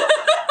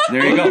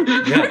 There you go.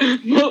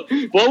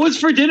 Yeah. What was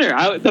for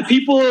dinner? The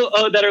people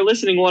that are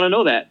listening want to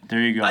know that.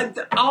 There you go.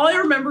 All I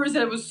remember is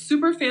that it was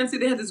super fancy.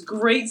 They had this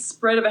great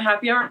spread of a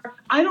happy hour.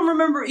 I don't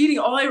remember eating.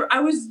 I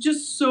was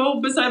just so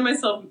beside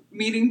myself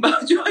meeting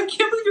Baggio. I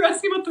can't believe you're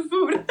asking about the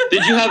food.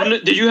 Did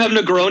you have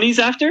Negronis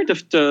after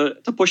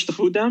to push the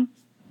food down?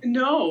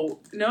 No,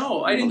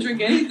 I didn't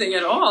drink anything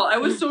at all. I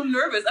was so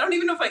nervous. I don't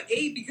even know if I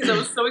ate because I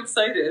was so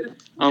excited.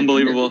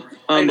 Unbelievable.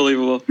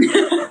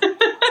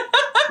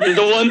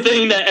 The one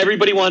thing that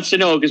everybody wants to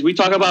know, because we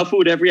talk about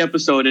food every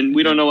episode, and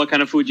we don't know what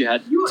kind of food you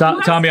had.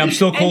 Tommy, I'm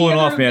still cooling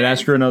off, man.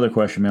 Ask her another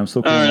question, man. I'm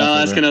still cooling off. All right,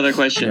 I'll ask another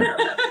question.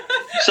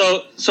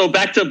 So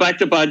back to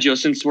Baggio,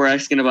 since we're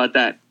asking about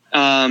that.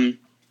 I'm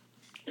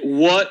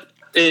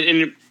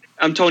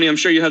Tony, I'm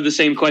sure you have the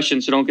same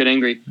question, so don't get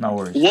angry. No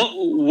worries.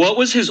 What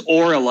was his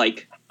aura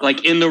like?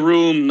 Like in the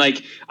room,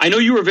 like I know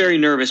you were very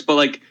nervous, but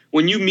like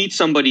when you meet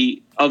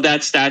somebody of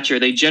that stature,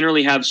 they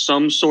generally have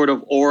some sort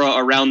of aura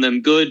around them,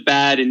 good,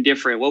 bad,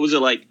 indifferent. What was it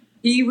like?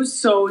 He was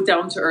so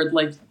down to earth,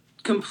 like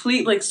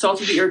complete, like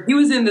salt of the earth. He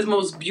was in this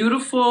most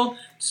beautiful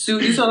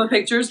suit. You saw the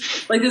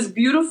pictures, like this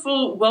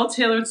beautiful,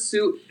 well-tailored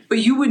suit, but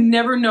you would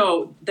never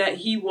know that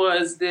he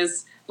was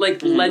this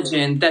like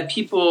legend that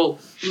people,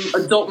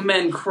 adult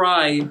men,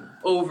 cry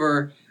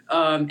over.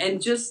 And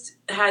just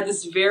had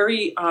this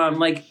very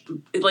like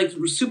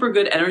super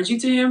good energy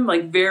to him,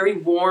 like very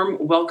warm,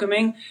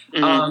 welcoming.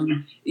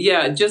 And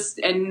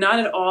not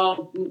at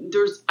all.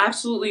 There's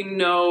absolutely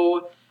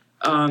no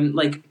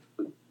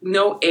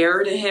no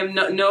air to him,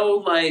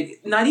 no like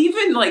not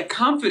even like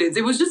confidence.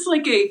 It was just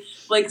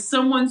like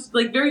someone's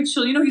like very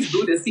chill. You know, he's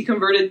Buddhist. He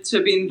converted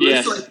to being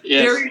Buddhist.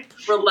 Very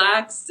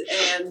relaxed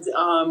and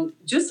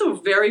just a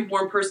very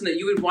warm person that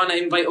you would want to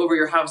invite over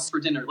your house for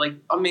dinner. Like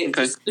amazing,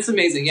 it's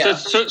amazing. Yeah.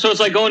 So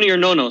it's like going to your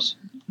nonos.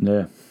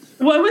 Yeah.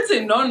 Well, I wouldn't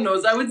say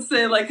nonos. I would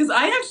say like, because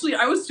I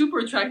was super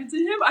attracted to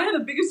him. I had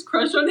the biggest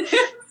crush on him.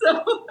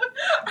 So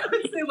I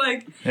would say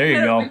like. There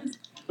you go.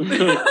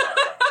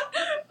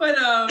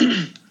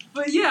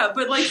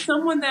 But like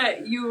someone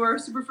that you are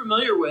super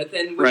familiar with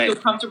and would feel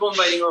comfortable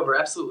inviting over.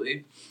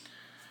 Absolutely.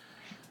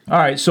 All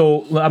right,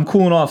 so I'm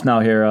cooling off now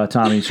here,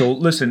 Tommy. So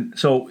listen,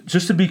 so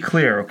just to be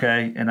clear,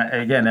 okay, and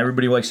again,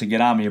 everybody likes to get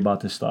on me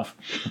about this stuff,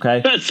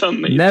 okay? That's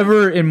amazing.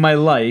 Never in my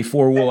life,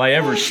 or will I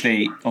ever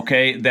state,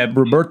 okay, that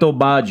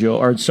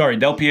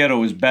Del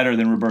Piero is better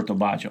than Roberto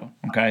Baggio,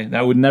 okay?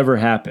 That would never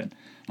happen,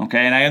 okay?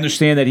 And I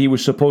understand that he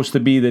was supposed to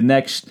be the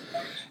next,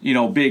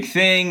 big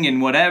thing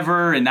and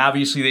whatever, and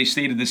obviously they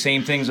stated the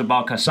same things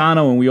about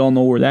Cassano, and we all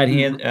know where that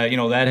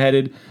that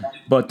headed.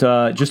 But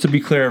just to be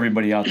clear,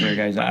 everybody out there,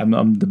 guys,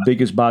 I'm the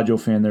biggest Baggio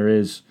fan there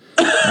is.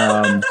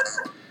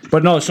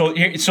 But no, so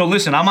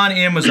listen, I'm on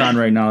Amazon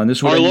right now, and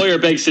this our lawyer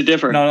begs to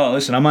differ. No,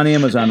 listen, I'm on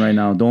Amazon right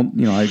now. Don't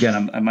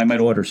again, I might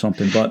order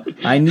something, but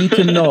I need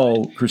to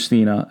know,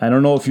 Christina. I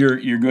don't know if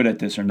you're good at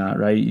this or not,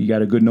 right? You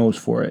got a good nose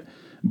for it.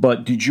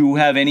 But did you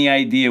have any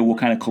idea what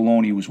kind of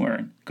cologne he was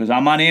wearing? Because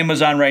I'm on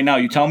Amazon right now.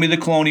 You tell me the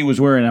cologne he was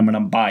wearing, I'm going to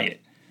buy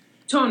it.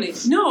 Tony,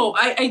 no,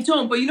 I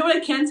don't. But you know what I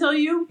can tell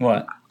you?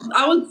 What?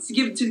 I would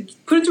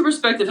put into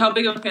perspective how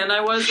big of a fan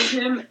I was of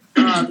him.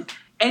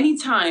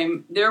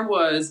 Anytime there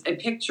was a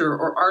picture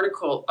or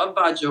article of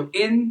Baggio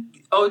in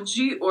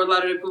Oggi or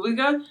La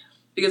Repubblica,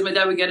 because my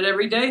dad would get it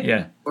every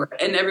day,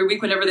 and every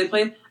week whenever they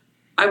played,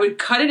 I would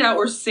cut it out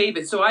or save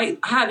it. So I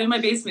have in my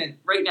basement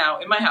right now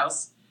in my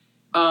house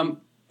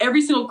every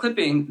single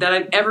clipping that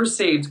I've ever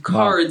saved,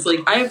 cards. Wow.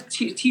 Like I have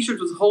t-shirts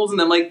with holes in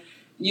them. Like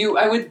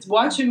I would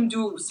watch him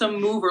do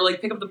some move or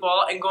like pick up the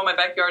ball and go in my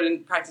backyard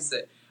and practice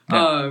it.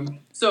 Yeah.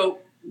 So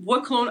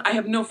what clone? I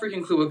have no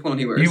freaking clue what clone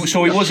he wears.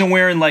 So he wasn't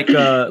wearing like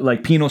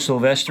Pino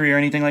Silvestri or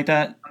anything like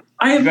that?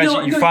 I have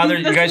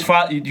you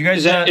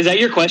guys. Is that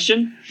your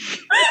question?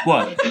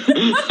 What?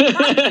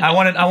 I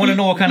want to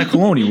know what kind of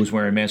cologne he was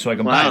wearing, man, so I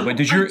can buy it. But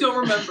I don't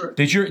remember.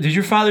 Did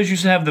your fathers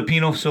used to have the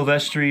Pino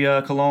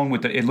Silvestri cologne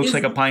with it looks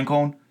like a pine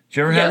cone? Did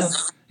you ever have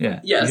those?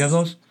 Yeah. Yes. You have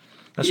those?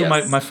 That's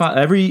what my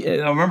father. I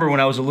remember when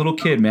I was a little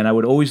kid, man. I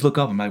would always look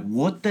up. I'm like,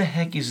 what the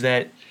heck is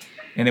that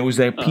And it was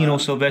that Pinot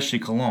Silvestre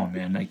cologne,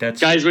 man. Like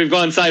that's Guys, we've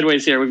gone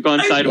sideways here. We've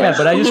gone sideways. Yeah,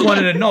 but I just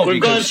wanted to know.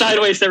 We've gone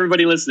sideways to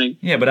everybody listening.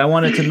 Yeah, but I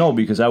wanted to know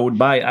because I would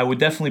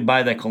definitely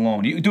buy that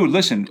cologne. Dude,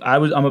 listen,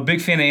 I'm a big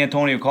fan of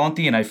Antonio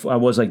Conte, and I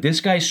was like,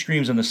 this guy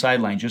screams on the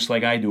sideline just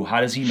like I do.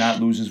 How does he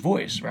not lose his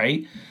voice,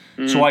 right?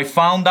 So I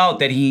found out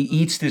that he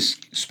eats this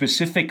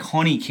specific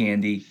honey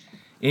candy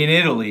in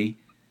Italy.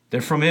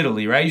 They're from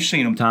Italy, right? You've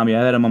seen them, Tommy.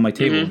 I had them on my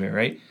table here,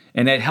 right?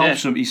 And that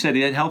helps him. He said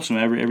that helps him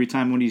every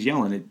time when he's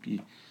yelling.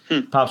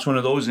 He pops one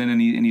of those in, and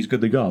he's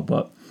good to go.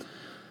 But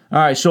all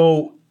right,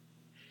 so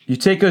you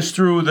take us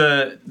through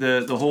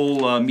the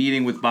whole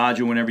meeting with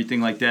Baggio and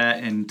everything like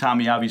that. And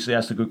Tommy obviously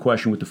asked a good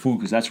question with the food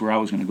because that's where I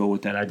was going to go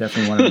with that. I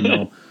definitely wanted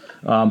to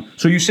know.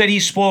 So you said you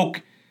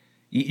spoke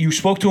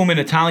to him in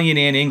Italian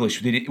and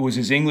English. Was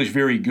his English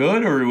very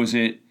good, or was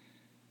it?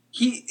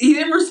 He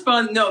didn't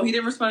respond. No, he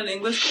didn't respond in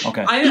English.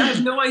 Okay. I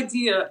have no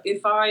idea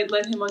if I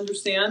let him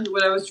understand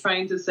what I was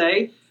trying to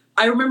say.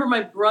 I remember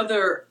my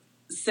brother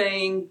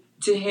saying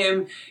to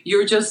him,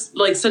 "You're just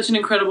like such an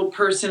incredible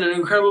person, an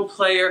incredible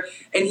player,"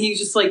 and he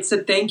just like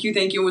said, "Thank you,"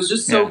 and was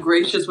just so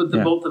gracious with the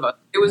both of us.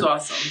 It was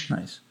awesome.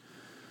 Nice.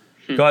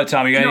 Go ahead,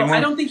 Tommy. You got any more? I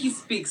don't think he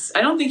speaks.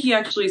 I don't think he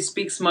actually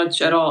speaks much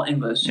at all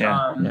English.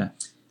 Yeah.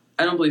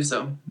 I don't believe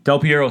so. Del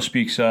Piero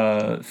speaks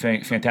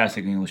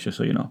fantastic English, just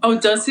so you know. Oh,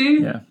 does he?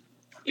 Yeah.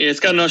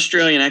 It's got an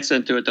Australian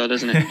accent to it, though,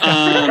 doesn't it?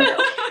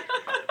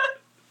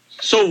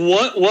 So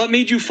what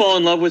made you fall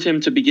in love with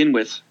him to begin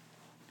with?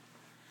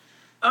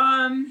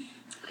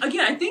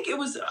 Again, I think it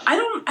was. I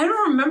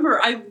don't remember.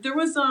 There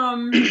was I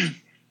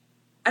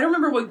don't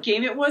remember what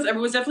game it was. I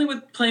was definitely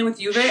playing with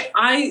Juve.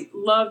 I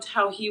loved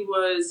how he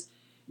was.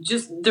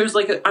 There's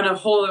like on a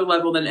whole other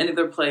level than any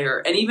other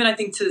player, and even I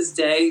think to this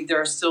day there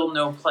are still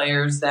no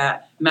players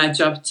that match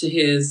up to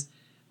his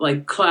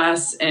like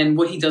class and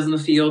what he does in the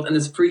field and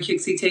his free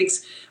kicks he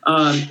takes.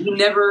 You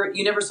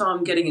never saw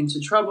him getting into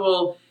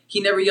trouble.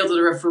 He never yelled at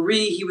a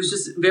referee. He was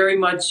just very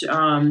much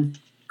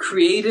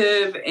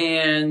creative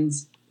and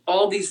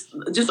all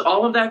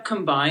of that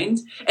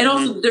combined. And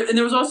also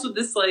there was also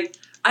this like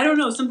I don't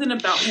know, something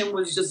about him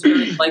was just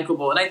very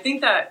likable, and I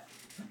think that.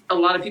 A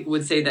lot of people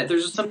would say that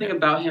there's just something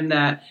about him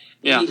that,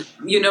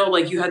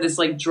 like you had this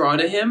like draw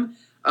to him.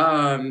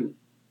 And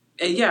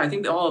I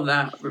think all of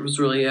that was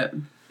really it.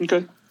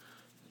 Okay.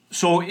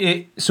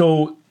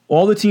 So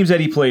all the teams that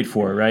he played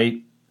for,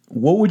 right?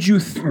 What would you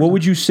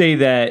say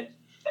that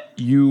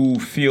you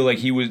feel like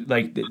he was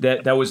like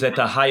that was at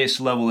the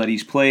highest level that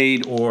he's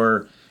played,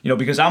 or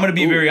because I'm going to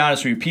be very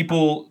honest with you,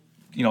 people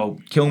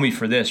kill me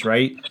for this,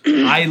 right?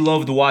 I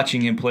loved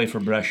watching him play for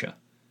Brescia.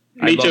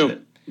 Me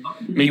too.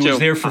 He was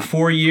there for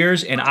 4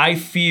 years, and I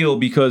feel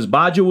because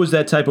Baggio was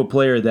that type of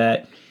player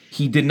that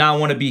he did not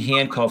want to be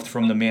handcuffed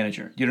from the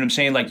manager. You know what I'm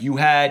saying? Like he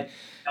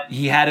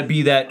had to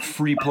be that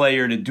free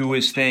player to do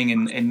his thing,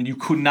 and you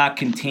could not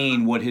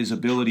contain what his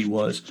ability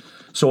was.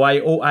 So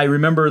I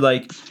remember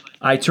like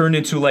I turned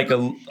into like a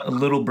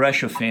little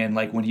Brescia fan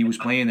like when he was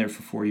playing there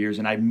for 4 years,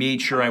 and I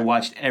made sure I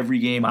watched every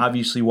game.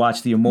 Obviously,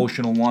 watched the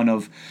emotional one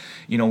of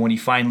when he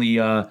finally.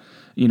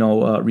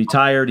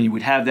 Retired. He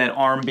would have that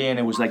armband.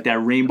 It was like that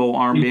rainbow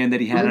armband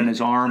that he had on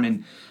his arm.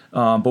 And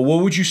but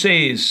what would you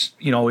say is,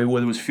 whether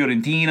it was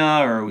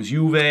Fiorentina or it was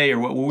Juve, or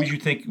what would you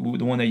think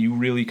the one that you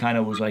really kind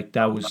of was like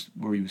that was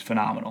where he was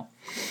phenomenal?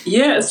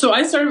 Yeah, so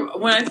I started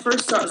when I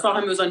first saw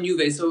him. It was on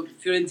Juve. So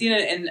Fiorentina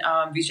and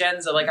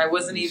Vicenza. Like I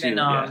wasn't even.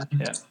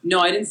 No,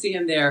 I didn't see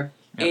him there.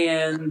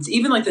 Yeah. And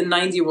even like the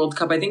 '90 World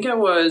Cup, I think I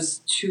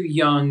was too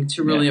young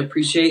to really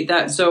appreciate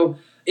that. So.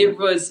 It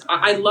was,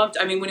 I loved,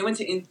 when he went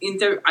to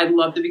Inter, I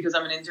loved it because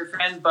I'm an Inter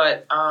fan,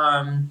 but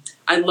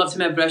I loved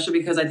him at Brescia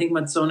because I think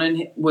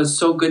Mazzone was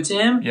so good to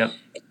him. Yep.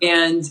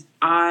 And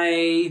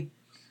I'm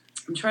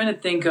trying to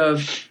think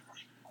of.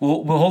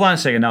 Well, hold on a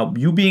second. Now,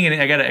 you being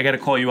I gotta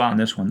call you out on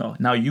this one, though.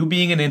 Now, you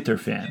being an Inter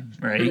fan,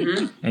 right?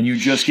 Mm-hmm. And you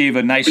just gave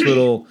a nice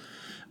little,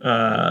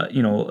 a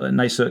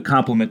nice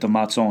compliment to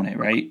Mazzone,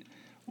 right?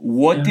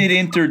 What did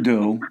Inter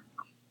do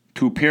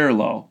to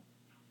Pirlo,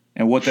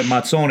 and what did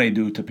Mazzone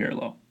do to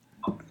Pirlo?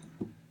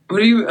 What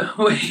do you?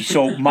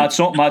 So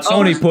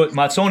Mazzone put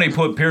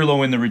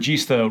Pirlo in the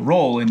regista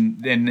role,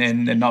 and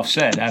enough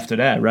said after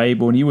that, right?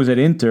 But when he was at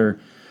Inter,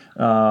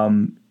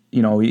 and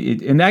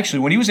actually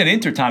when he was at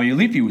Inter, Tommy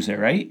Lippi was there,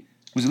 right?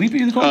 Was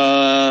Lippi the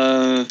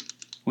coach?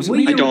 Was it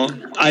Lippi?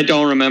 I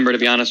don't remember, to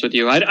be honest with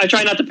you. I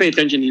try not to pay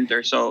attention to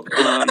Inter, so.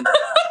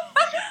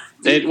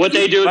 What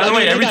they do. By the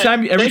way, every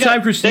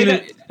time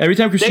Christina they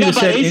got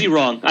said Baresi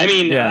wrong.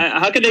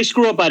 How could they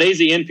screw up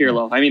Baresi and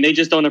Pirlo? They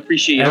just don't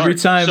appreciate every art.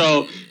 time.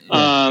 So,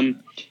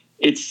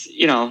 it's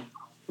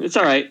it's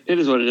all right. It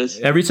is what it is.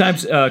 Every time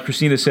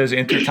Christina says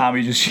Inter,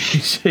 Tommy just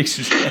shakes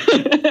his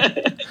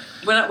head.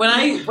 When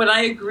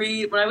I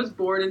agreed, when I was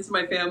born into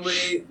my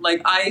family,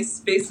 like I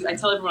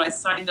tell everyone I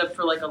signed up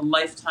for like a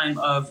lifetime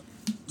of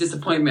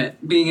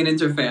disappointment being an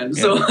Inter fan.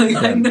 So like,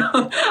 I know,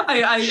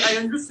 I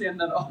understand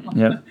that all.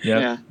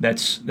 Yeah.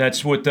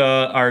 That's what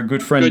our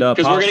good friend.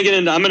 Because we're gonna get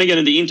into. I'm gonna get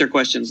into Inter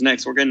questions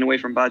next. We're getting away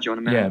from Baggio in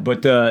a minute. Yeah,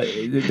 but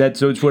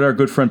that's what our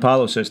good friend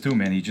Paolo says too,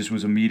 man. He just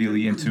was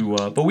immediately into.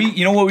 But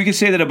you know what? We could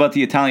say that about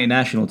the Italian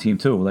national team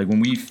too. Like when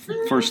we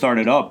first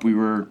started up, we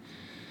were.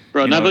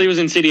 Bro, Napoli was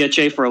in Serie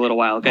A for a little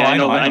while. Okay,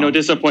 I know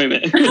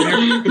disappointment.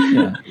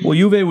 Yeah. Well,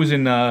 Juve was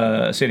in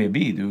Serie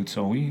B, dude.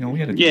 So we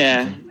had to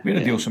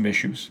deal with some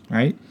issues,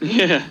 right?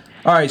 Yeah.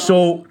 All right,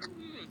 so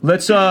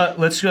let's so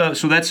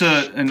that's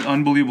an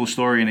unbelievable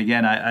story. And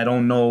again, I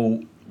don't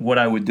know what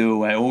I would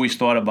do. I always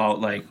thought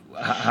about like,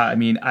 I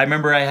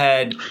remember I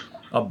had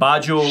a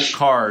Baggio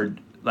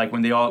card like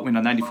when the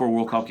 '94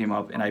 World Cup came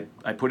up, and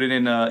I put it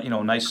in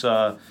a nice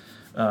was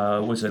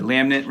it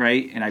laminate,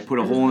 right? And I put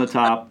a hole in the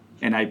top.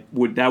 And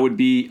that would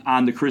be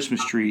on the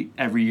Christmas tree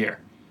every year.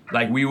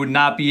 Like we would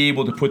not be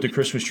able to put the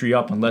Christmas tree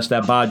up unless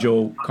that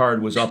Baggio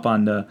card was up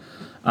on the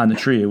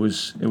tree. It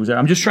was.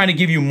 I'm just trying to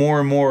give you more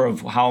and more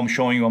of how I'm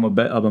showing you I'm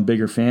a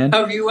bigger fan.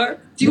 Oh, you are?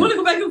 Do you want to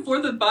go back and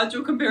forth with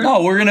Baggio comparison?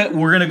 No, we're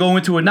gonna go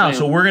into it now.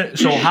 Yeah.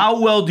 So how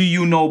well do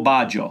you know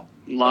Baggio?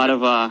 A lot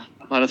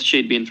of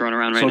shade being thrown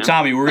around right now. So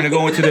Tommy, we're gonna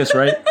go into this,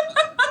 right?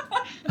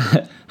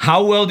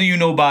 How well do you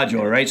know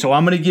Baggio? Right. So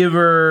I'm gonna give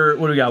her.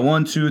 What do we got?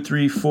 1, 2,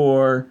 3,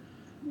 4.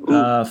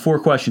 4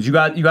 questions. You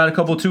got a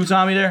couple too,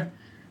 Tommy, there?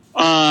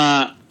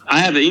 I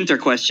have the Inter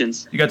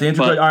questions. You got the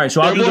Inter. All right,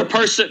 so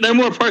they're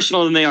more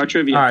personal than they are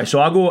trivia. All right, so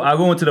I'll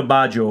go into the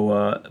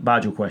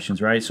Baggio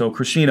questions, right? So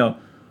Christina,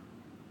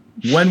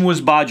 when was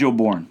Baggio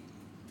born?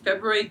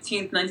 February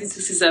 18th,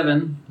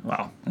 1967.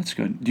 Wow, that's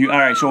good. All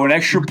right, so an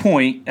extra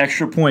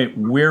point.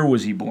 Where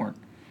was he born?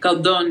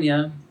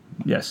 Caledonia.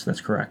 Yes,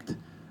 that's correct.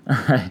 All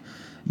right.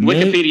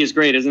 Wikipedia is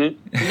great, isn't it?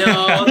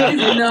 No.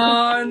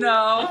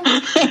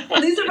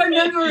 These are my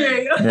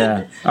memory.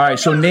 Yeah. All right.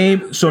 So name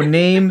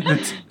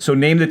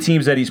the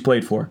teams that he's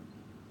played for.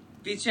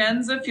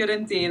 Vicenza,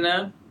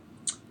 Fiorentina,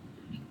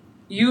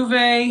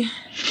 Juve,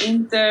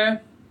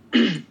 Inter,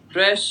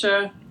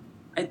 Brescia,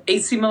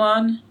 AC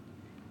Milan.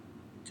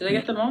 Did I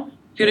get them all?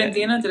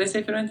 Fiorentina. Did I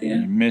say Fiorentina?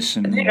 You're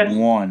missing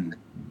one.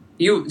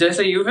 Did I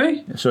say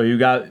Juve? So you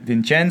got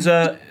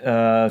Vicenza,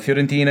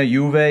 Fiorentina,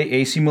 Juve,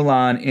 AC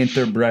Milan,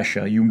 Inter,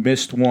 Brescia. You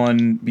missed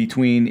one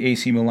between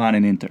AC Milan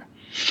and Inter.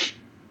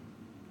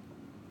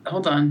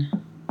 Hold on.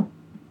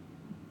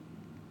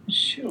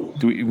 Shoot.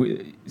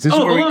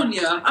 Bologna.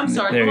 I'm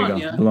sorry, there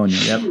Bologna. You go. Bologna.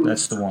 Yep,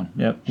 that's the one.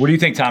 Yep. What do you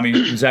think, Tommy?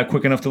 Is that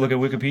quick enough to look at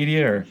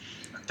Wikipedia, or?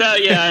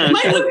 Yeah,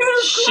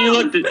 she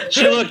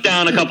looked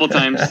down a couple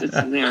times.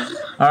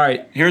 All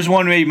right. Here's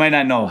one way you might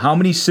not know. How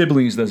many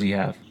siblings does he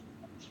have?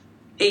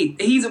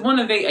 8. He's one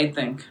of 8, I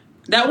think.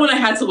 That one I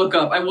had to look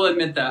up. I will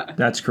admit that.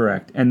 That's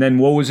correct. And then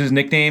what was his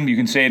nickname? You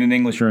can say it in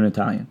English or in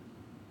Italian.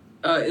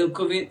 Divino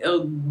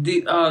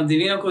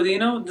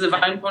Codino,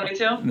 Divine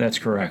Ponytail. That's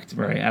correct.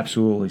 Right.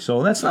 Absolutely.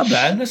 So that's not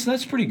bad.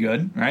 That's pretty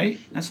good, right?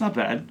 That's not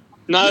bad.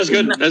 No, that's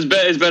good.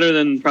 It's better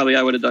than probably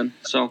I would have done.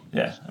 So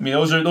yeah, I mean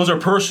those are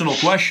personal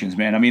questions,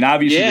 man. I mean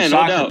obviously the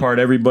soccer part,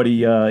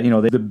 everybody,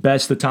 they're the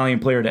best Italian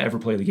player to ever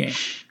play the game.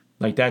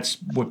 Like that's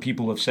what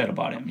people have said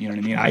about him. You know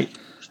what I mean?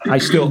 I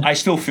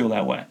still feel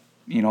that way.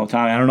 You know,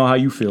 Tommy, I don't know how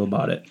you feel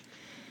about it.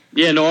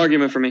 Yeah, no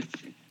argument for me.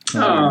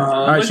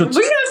 All right, so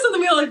we have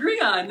something we all agree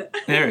on.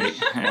 There you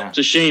go. Yeah. It's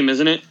a shame,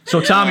 isn't it? So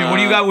Tommy, what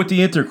do you got with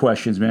the Inter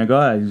questions, man? Go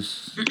ahead,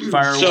 just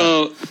fire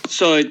away.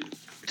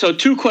 So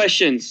 2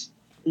 questions.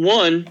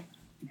 One,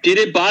 did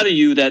it bother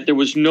you that there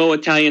was no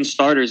Italian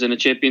starters in the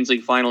Champions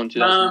League final in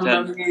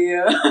 2010?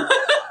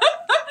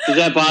 Does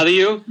that bother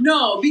you?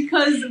 No,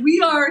 because we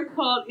are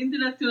called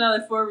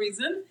Internazionale for a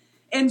reason.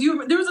 And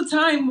there was a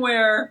time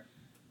where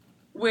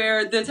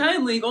the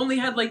Italian league only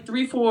had like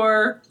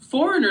 3-4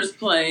 foreigners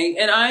playing,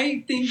 and I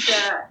think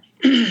that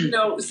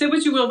say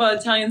what you will about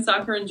Italian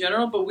soccer in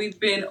general, but we've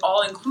been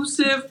all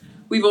inclusive.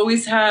 We've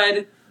always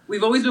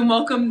been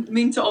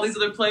welcoming to all these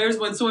other players.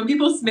 When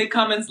people make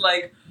comments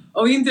like,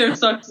 "Oh, Inter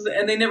sucks,"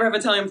 and they never have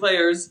Italian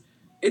players,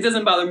 it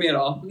doesn't bother me at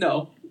all.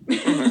 No.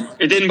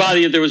 It didn't bother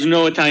you. There was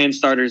no Italian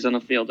starters on the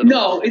field.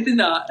 No, it did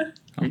not.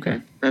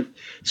 Okay.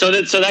 So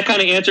that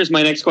kind of answers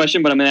my next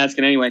question, but I'm going to ask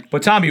it anyway.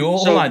 But Tommy,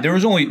 hold on. There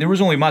was only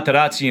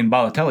Materazzi and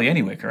Balotelli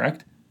anyway,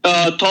 correct?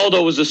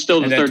 Toldo was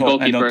still the third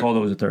goalkeeper. And Toldo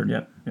was the third.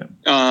 Yep.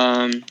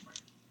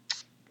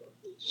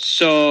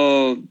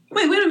 So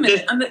wait a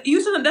minute.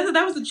 You said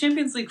that was the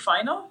Champions League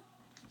final?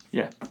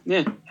 Yeah.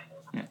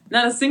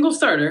 Not a single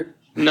starter.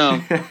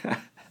 No.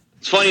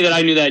 It's funny that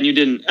I knew that and you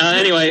didn't.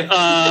 Anyway,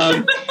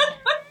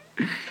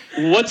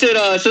 what's it?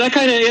 So that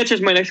kind of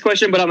answers my next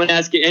question, but I'm going to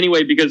ask it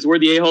anyway because we're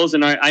the a-holes,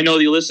 and I know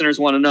the listeners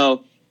want to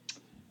know.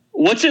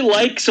 What's it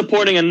like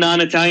supporting a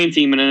non-Italian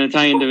team in an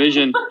Italian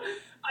division?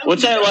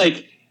 What's that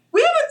like?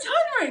 We have a ton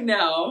right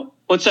now.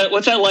 What's that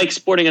like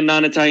supporting a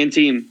non-Italian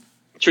team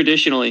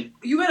traditionally?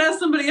 You would ask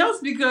somebody else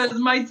because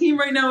my team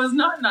right now is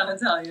not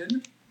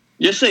non-Italian.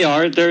 Yes, they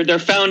are. Their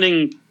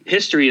founding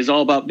history is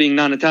all about being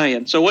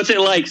non-Italian. So what's it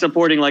like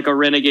supporting like a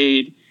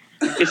renegade?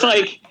 It's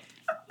like,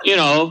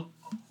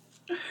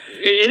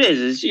 It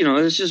is. It's,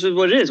 it's just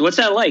what it is. What's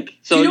that like?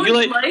 So you know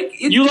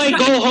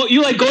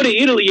you go to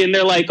Italy and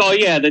they're like, oh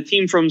yeah, the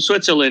team from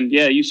Switzerland.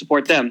 Yeah, you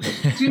support them.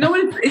 Do you know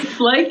what it's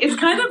like? It's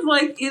kind of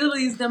like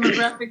Italy's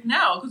demographic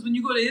now, because when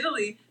you go to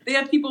Italy, they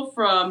have people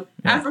from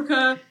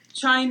Africa,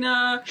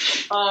 China,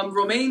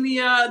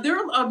 Romania.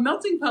 They're a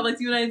melting pot like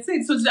the United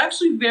States. So it's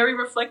actually very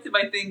reflective,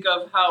 I think,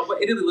 of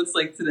what Italy looks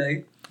like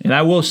today. And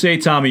I will say,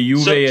 Tommy,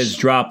 Juve has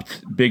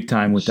dropped big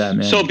time with that,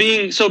 man. So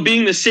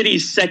being the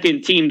city's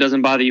second team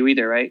doesn't bother you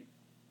either, right?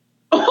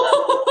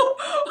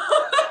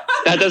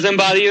 That doesn't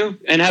bother you,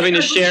 and having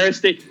to share a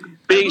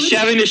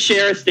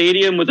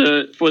stadium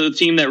for the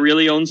team that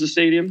really owns the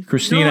stadium.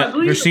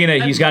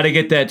 Christina, he's got to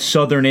get that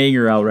Southern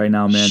anger out right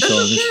now, man.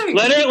 So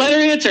let her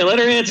answer.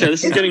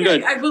 This is getting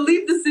good. I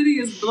believe the city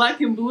is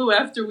black and blue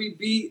after we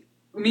beat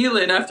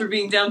Milan after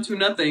being down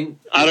 2-0.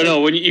 I don't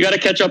know. When you got to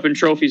catch up in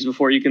trophies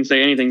before you can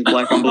say anything's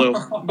black and blue,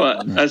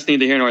 but that's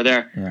neither here nor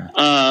there. Yeah.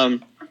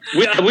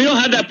 We don't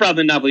have that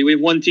problem in Napoli. We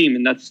have one team,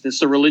 and that's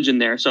the religion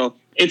there. So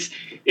it's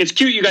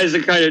cute. You guys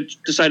have kind of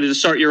decided to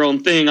start your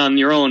own thing on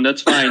your own.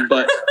 That's fine,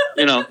 but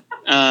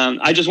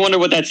I just wonder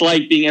what that's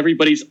like being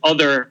everybody's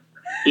other,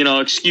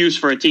 excuse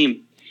for a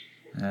team.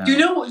 Yeah. Do you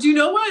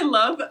know what I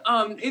love?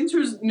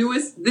 Inter's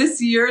newest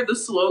this year, the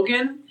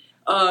slogan.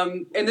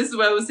 And this is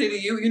what I would say to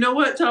you. You know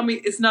what, Tommy?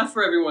 It's not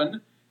for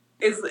everyone.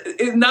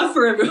 It's not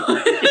for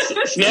everyone.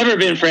 It's never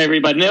been for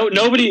everybody.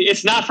 Nobody.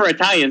 It's not for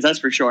Italians. That's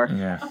for sure.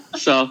 Yeah.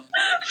 So.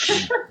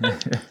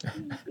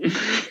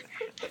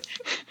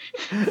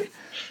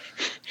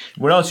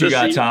 What else you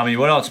got, Tommy?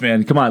 What else,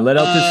 man? Come on, let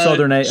out this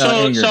Southern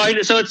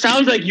anger. So it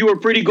sounds like you were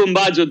pretty good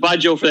buds with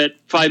Baggio for that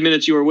 5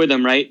 minutes you were with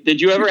him, right?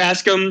 Did you ever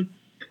ask him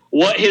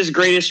what his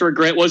greatest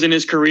regret was in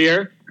his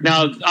career?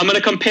 Now, I'm going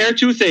to compare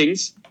two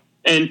things,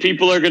 and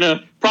people are going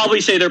to probably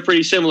say they're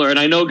pretty similar, and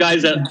I know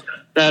guys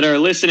that are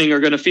listening are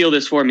going to feel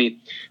this for me.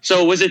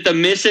 So was it the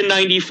miss in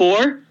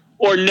 94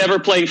 or never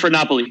playing for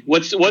Napoli?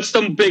 What's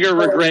the bigger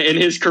regret in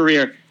his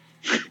career?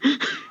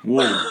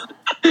 Whoa.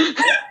 I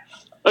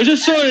was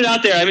just throwing it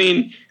out there. I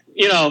mean,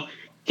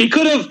 he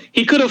could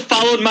have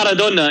followed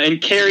Maradona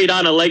and carried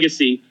on a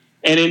legacy,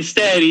 and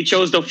instead he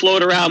chose to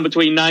float around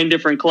between 9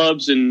 different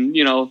clubs, and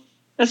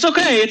that's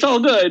okay. It's all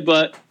good,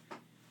 but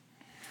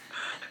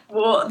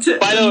well,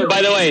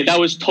 by the way, that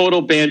was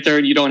total banter,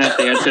 and you don't have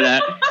to answer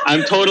that.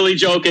 I'm totally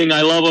joking.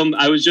 I love him.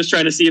 I was just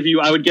trying to see if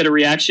I would get a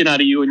reaction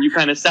out of you, and you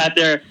kind of sat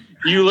there.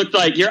 You looked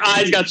like your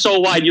eyes got so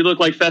wide. You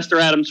looked like Fester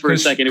Adams for a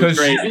second. It was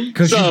great.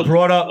 Because you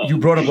brought up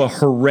a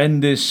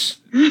horrendous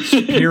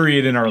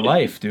period in our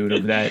life, dude.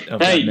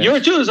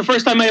 Yours too. It was the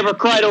first time I ever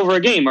cried over a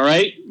game. All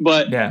right,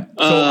 but yeah.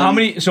 So how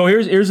many? So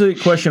here's a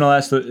question I'll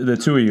ask the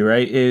two of you.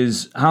 Right?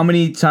 Is how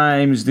many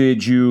times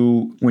did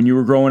you, when you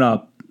were growing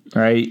up,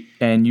 right,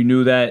 and you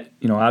knew that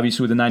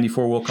obviously with the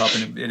 '94 World Cup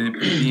and it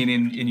being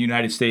in the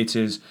United States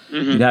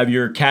you'd have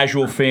your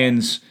casual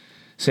fans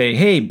say,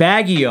 "Hey,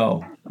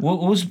 Baggio.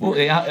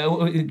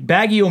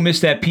 Baggio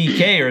missed that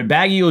PK, or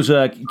Baggio's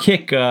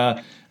kick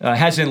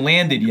hasn't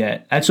landed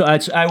yet." That's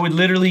I would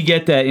literally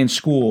get that in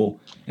school.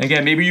 And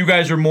again, maybe you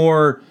guys are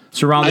more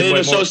surrounded. I didn't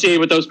associate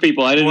with those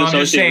people. I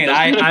was in an.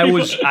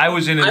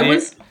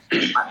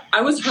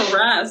 I was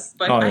harassed,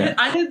 but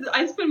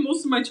I spent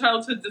most of my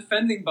childhood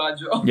defending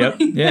Baggio. Yep,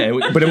 yeah,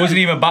 but it wasn't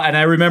even. And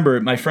I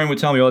remember my friend would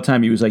tell me all the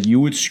time. He was like, "You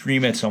would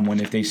scream at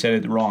someone if they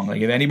said it wrong.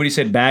 Like if anybody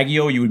said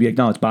Baggio, you would be like,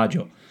 no, it's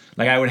Baggio."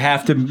 Like I would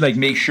have to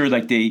make sure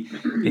like they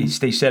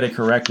said it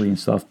correctly and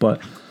stuff.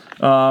 But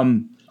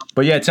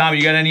yeah, Tommy,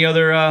 you got any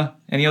other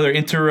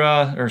inter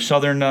or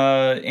Southern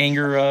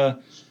anger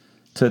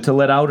to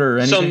let out or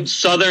anything? Some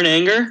Southern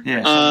anger?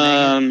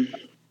 Yeah.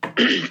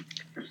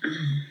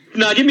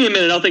 No, give me a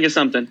minute. I'll think of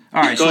something.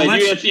 All right, go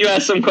ahead. You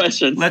ask some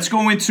questions. Let's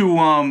go into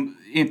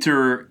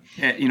inter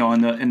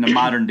in the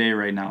modern day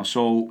right now.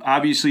 So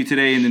obviously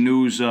today in the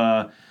news.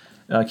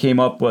 Came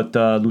up with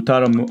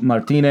Lautaro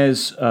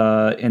Martinez,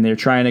 and they're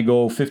trying to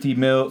go 50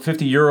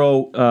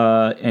 euro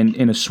and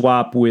in a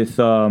swap with.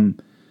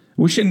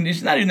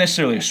 It's not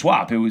necessarily a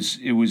swap. It was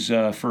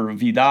for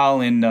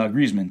Vidal and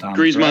Griezmann. Tom,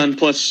 Griezmann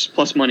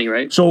plus money,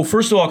 right? So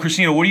first of all,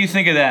 Christina, what do you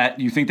think of that?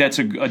 Do you think that's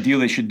a deal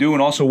they should do?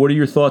 And also, what are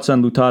your thoughts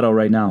on Lautaro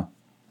right now?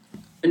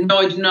 No,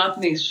 I do not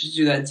think they should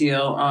do that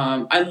deal.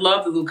 I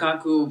love the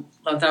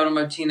Lautaro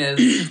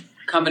Martinez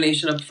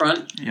combination up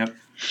front. Yep.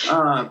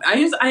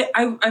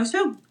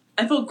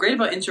 I felt great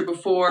about Inter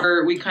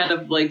before we kind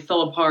of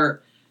fell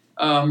apart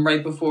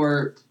right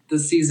before the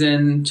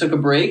season took a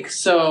break.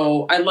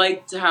 So I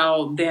liked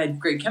how they had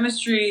great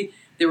chemistry.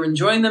 They were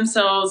enjoying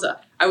themselves.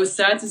 I was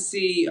sad to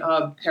see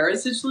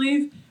Perisic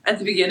leave at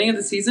the beginning of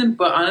the season,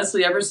 but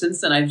honestly, ever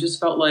since then, I've just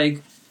felt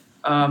like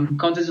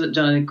Conte's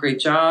done a great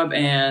job.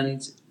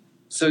 And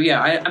so,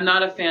 yeah, I'm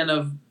not a fan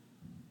of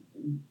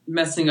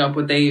messing up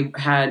what they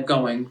had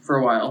going for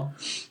a while.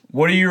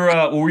 What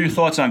were your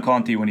thoughts on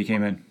Conte when he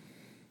came in?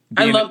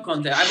 I love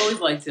Conte. I've always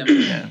liked him.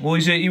 Yeah. Well,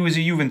 he was a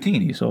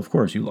Juventini, so of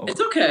course you love him. It's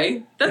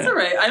okay. That's all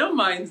right. I don't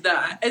mind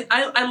that.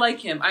 I like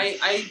him.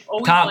 I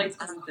always liked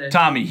Conte.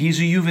 Tommy, he's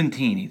a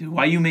Juventini, dude.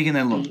 Why are you making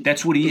that look?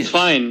 That's what he is. It's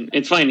fine.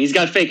 It's fine. He's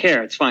got fake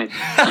hair. It's fine.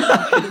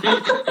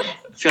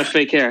 He's got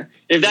fake hair.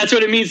 If that's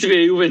what it means to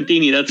be a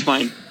Juventini, that's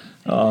fine.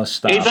 Oh,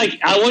 stop. It's like,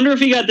 I wonder if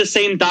he got the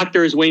same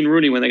doctor as Wayne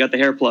Rooney when they got the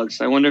hair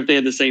plugs. I wonder if they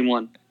had the same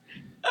one.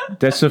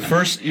 That's the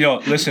first.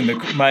 Listen.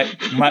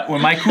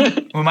 When my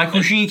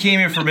Cushing came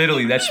here from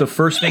Italy, that's the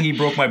first thing he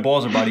broke my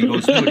balls about. He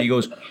goes, dude. He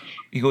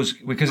goes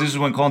because this is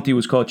when Conte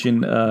was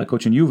coaching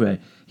Juve.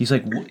 He's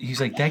like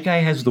that guy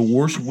has the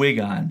worst wig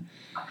on.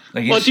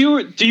 Like, well,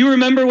 do you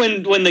remember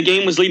when the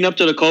game was leading up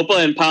to the Copa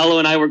and Paolo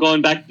and I were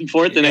going back and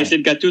forth and I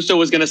said Gattuso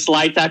was going to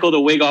slide tackle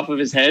the wig off of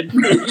his head?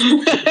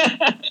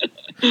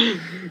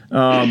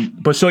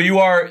 But so you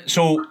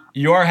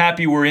are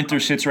happy where Inter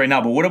sits right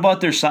now. But what about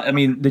their? I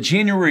mean, the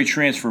January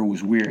transfer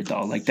was weird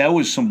though. Like that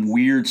was some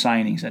weird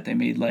signings that they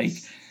made. Like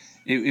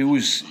it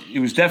was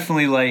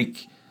definitely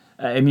like.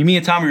 I mean, me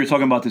and Tommy were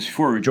talking about this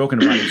before. We were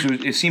joking about it. So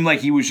it seemed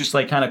like he was just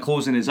like kind of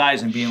closing his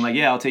eyes and being like,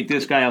 "Yeah, I'll take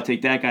this guy. I'll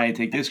take that guy. I'll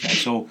take this guy."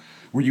 So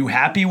were you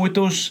happy with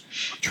those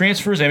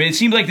transfers? I mean, it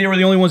seemed like they were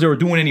the only ones that were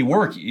doing any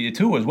work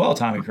too, as well.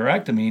 Tommy,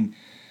 correct? I mean.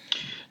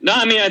 No,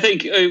 I mean, I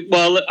think.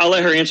 Well, I'll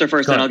let her answer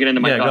first, then I'll get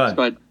into my thoughts.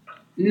 But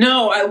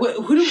no,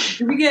 who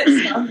did we get?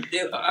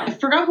 I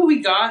forgot who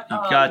we got.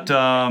 Got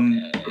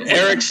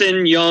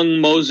Eriksson, Young,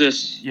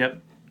 Moses.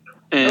 Yep.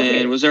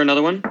 And was there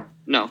another one?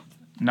 No.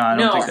 No, I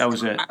don't think that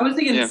was it. I was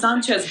thinking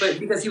Sanchez, but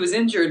because he was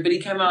injured, but he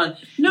came on.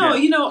 No,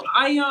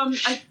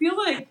 I feel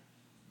like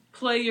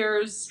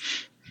players.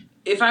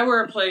 If I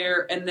were a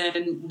player and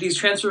then these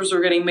transfers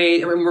were getting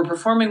made and we're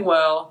performing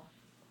well,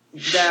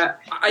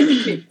 that I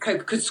think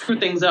it could screw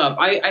things up.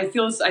 I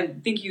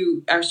think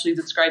you actually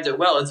described it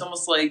well. It's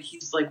almost like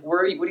he's like, what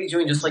are you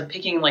doing? Just like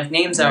picking like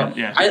names out.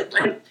 Yeah.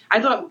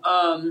 I thought,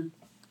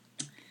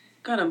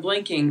 God, I'm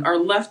blanking. Our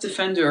left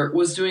defender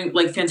was doing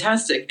like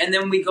fantastic, and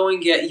then we go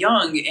and get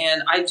Young,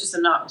 and I just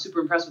am not super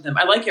impressed with him.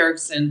 I like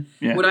Eriksson.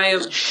 Yeah. But I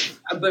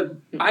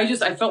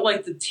felt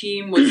like the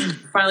team was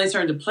finally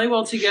starting to play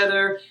well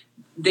together.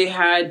 They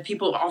had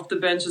people off the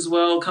bench as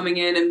well coming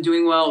in and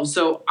doing well.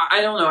 So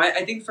I don't know.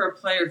 I think for a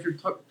player, if you're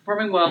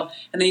performing well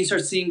and then you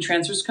start seeing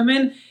transfers come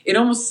in,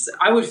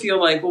 I would feel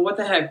like, well, what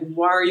the heck?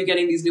 Why are you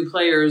getting these new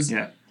players?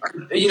 Yeah.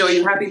 Are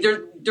you happy?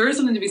 There is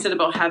something to be said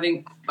about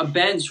having a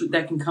bench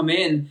that can come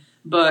in,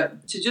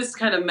 but to just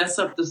kind of mess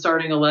up the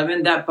starting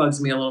 11, that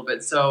bugs me a little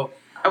bit. So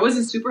I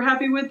wasn't super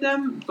happy with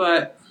them,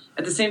 but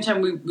at the same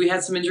time, we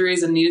had some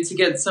injuries and needed to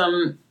get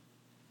some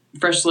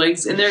fresh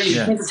legs in there. You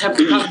can't just have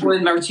Lukaku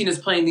and Martinez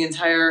playing the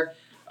entire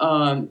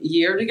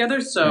year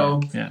together.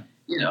 So,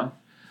 Go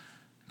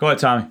ahead,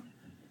 Tommy.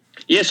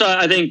 Yeah, so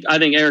I think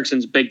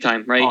Eriksson's big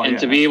time, right?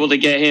 To be able to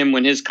get him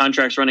when his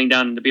contract's running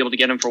down, and to be able to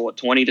get him for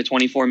 20 to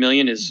 24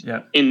 million is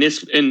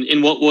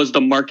in what was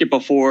the market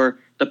before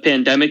the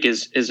pandemic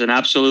is an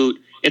absolute.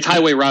 It's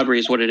highway robbery,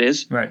 is what it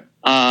is. Right.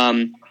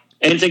 And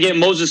to get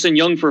Moses and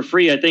Young for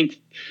free, I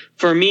think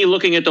for me,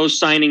 looking at those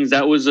signings,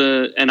 that was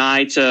an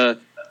eye to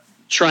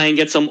try and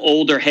get some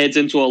older heads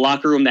into a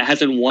locker room that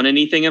hasn't won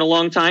anything in a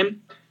long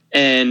time.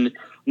 And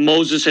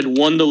Moses had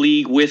won the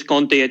league with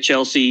Conte at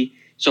Chelsea,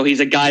 so he's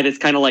a guy that's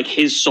kind of like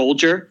his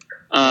soldier.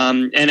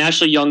 And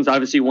Ashley Young's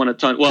obviously won a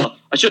ton. Well,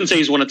 I shouldn't say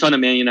he's won a ton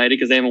of Man United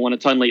because they haven't won a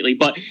ton lately,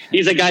 but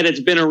he's a guy that's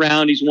been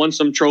around. He's won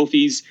some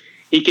trophies.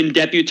 He can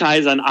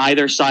deputize on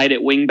either side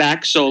at wing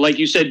back. So like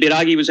you said,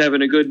 Biraghi was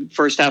having a good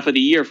first half of the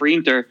year for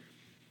Inter,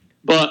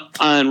 but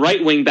on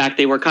right wing back,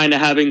 they were kind of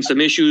having some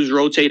issues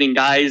rotating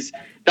guys.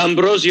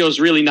 D'Ambrosio's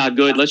really not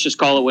good. Let's just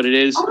call it what it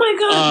is. Oh my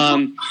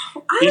God.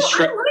 I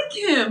like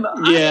him.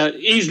 Yeah,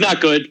 he's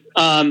not good.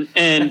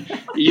 And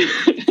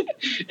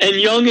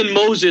Young and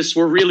Moses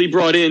were really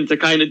brought in to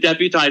kind of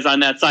deputize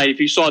on that side. If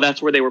you saw,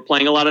 that's where they were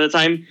playing a lot of the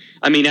time.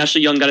 I mean, Ashley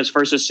Young got his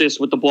first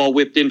assist with the ball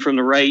whipped in from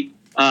the right.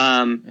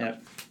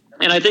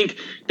 And I think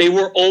they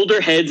were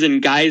older heads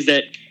and guys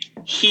that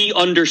he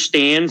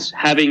understands,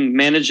 having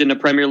managed in the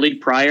Premier League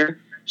prior.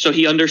 So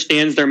he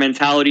understands their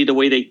mentality, the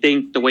way they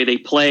think, the way they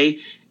play.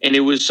 And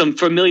it was some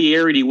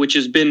familiarity, which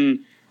has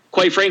been,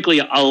 quite frankly,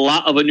 a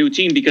lot of a new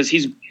team because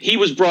he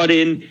was brought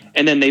in,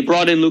 and then they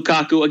brought in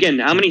Lukaku. Again,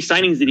 how many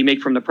signings did he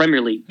make from the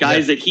Premier League?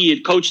 Guys that he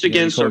had coached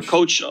against or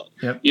coached,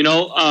 in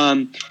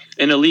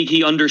a league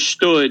he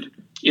understood.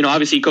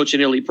 Obviously he coached in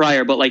Italy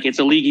prior, but like it's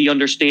a league he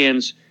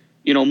understands,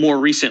 more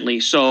recently.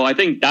 So I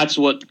think that's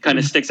what kind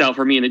of sticks out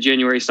for me in the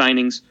January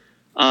signings.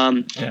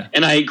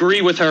 And I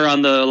agree with her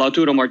on the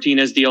Lautaro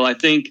Martinez deal. I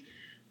think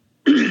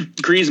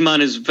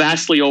Griezmann is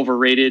vastly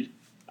overrated.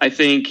 I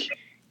think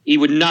he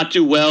would not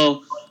do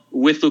well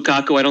with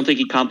Lukaku. I don't think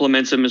he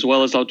complements him as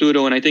well as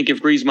Lautaro. And I think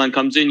if Griezmann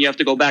comes in, you have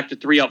to go back to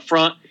 3 up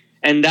front,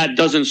 and that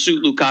doesn't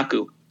suit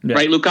Lukaku,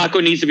 right?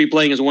 Lukaku needs to be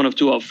playing as 1 of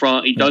 2 up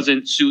front. He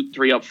doesn't suit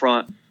 3 up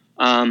front.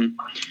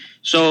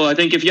 So I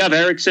think if you have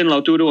Eriksson,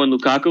 Lautaro, and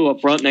Lukaku up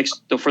front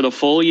for the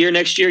full year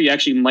next year, you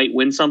actually might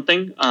win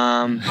something.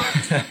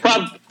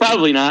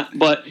 Probably not,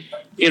 but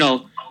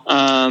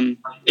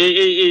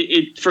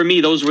For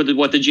me, those were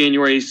what the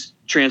January's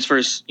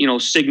transfers,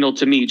 signaled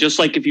to me. Just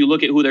like if you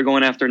look at who they're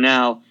going after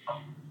now,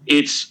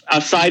 it's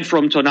aside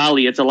from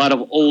Tonali, it's a lot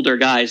of older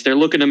guys. They're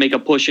looking to make a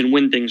push and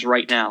win things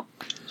right now.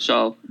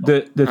 So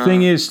the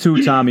thing is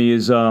too, Tommy,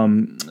 is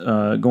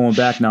going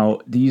back now.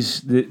 The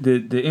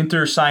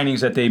Inter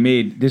signings that they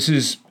made.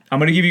 I'm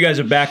going to give you guys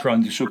a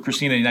background. So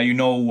Christina, now you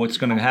know what's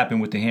going to happen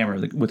with the Hammer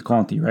with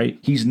Conte, right?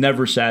 He's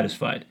never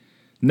satisfied.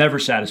 Never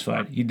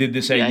satisfied. He did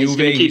this at Juve. He's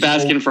going to keep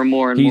asking for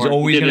more and he's more. He's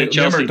always going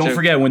to. Remember, don't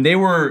forget when they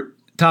were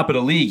top of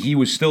the league, he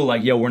was still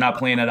like, "Yo, we're not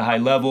playing at a high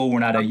level. We're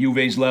not at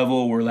Juve's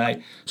level. We're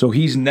like." So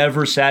he's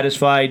never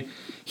satisfied.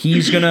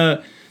 He's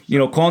gonna,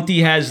 Conte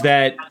has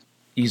that.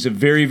 He's a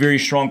very, very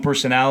strong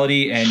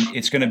personality, and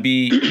it's going to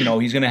be,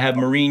 he's going to have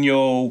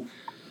Mourinho.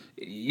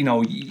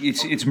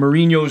 It's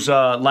Mourinho's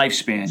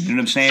lifespan. You know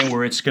what I'm saying?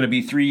 Where it's going to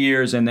be 3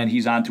 years, and then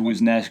he's on to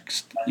his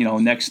next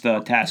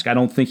task. I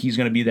don't think he's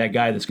going to be that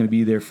guy that's going to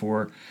be there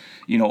for,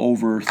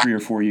 over 3 or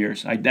 4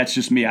 years. That's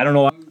just me. I don't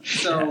know.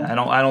 So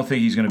I don't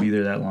think he's going to be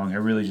there that long. I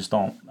really just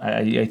don't.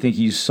 I think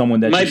he's someone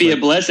that might be a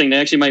blessing. They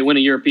actually might win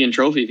a European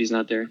trophy if he's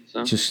not there.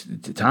 So.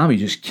 Tommy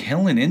just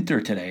killing Inter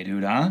today,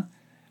 dude. Huh?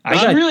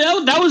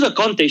 That was a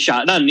Conte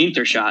shot, not an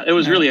Inter shot. It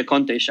was really a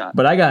Conte shot.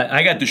 But I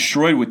got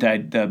destroyed with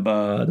the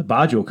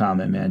Baggio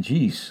comment, man.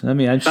 Jeez, I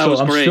mean, I'm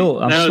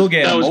still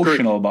getting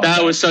emotional about that.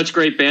 That was such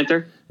great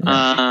banter.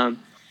 Yeah.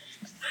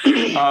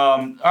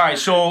 All right,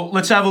 so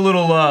let's have a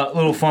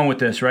little fun with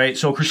this, right?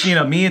 So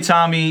Christina, me and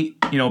Tommy,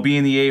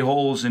 being the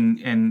a-holes, and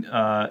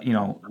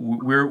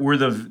we're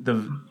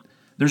the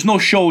there's no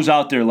shows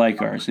out there like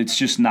ours. It's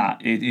just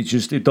not.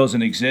 It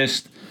doesn't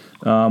exist.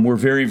 We're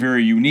very,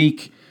 very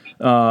unique.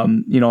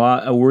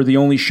 We're the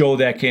only show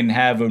that can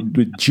have a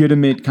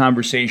legitimate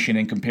conversation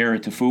and compare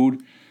it to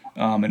food.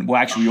 And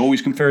we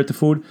always compare it to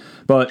food.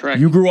 But Correct.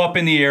 You grew up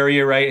in the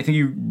area, right? I think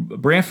you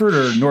Brantford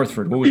or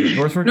Northford? What was it?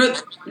 Northford?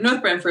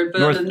 North Brantford,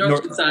 but the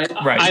north side.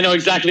 Right. I know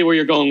exactly where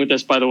you're going with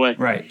this, by the way.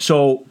 Right.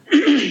 So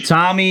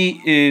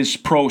Tommy is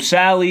pro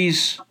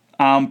Sally's.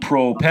 I'm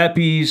pro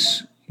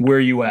Pepe's. Where are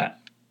you at?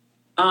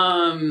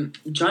 John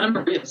and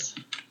Maria's.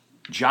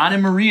 John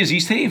and Maria's,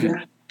 East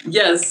Haven.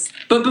 Yes,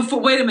 but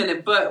wait a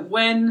minute. But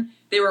when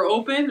they were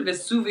open,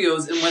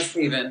 Vesuvio's in West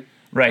Haven.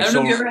 Right. I don't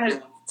know if you ever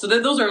had. So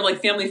those are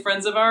like family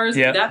friends of ours.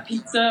 Yeah. That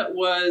pizza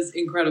was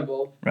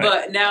incredible. Right.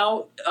 But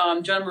now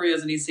John and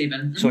Maria's in East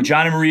Haven. So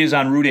John and Maria's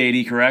on Route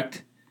 80,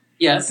 correct?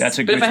 Yes. That's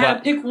a but good if I had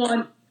spot. to pick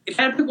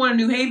one, in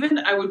New Haven,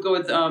 I would go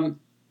with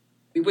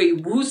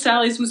wait, who's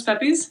Sally's? Who's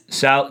Pepe's?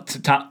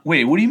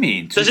 Wait, what do you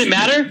mean? Does it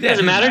matter? Yeah, Does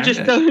it matter?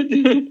 Just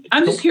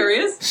I'm just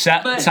curious.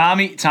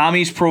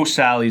 Tommy's pro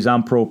Sally's.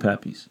 I'm pro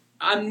Pepe's.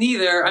 I'm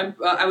neither.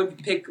 I would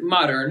pick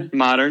modern.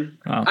 Modern.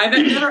 Oh. I've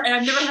never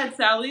had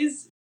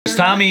Sally's.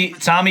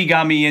 Tommy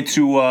got me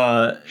into,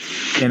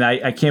 and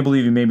I can't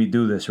believe he made me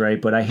do this,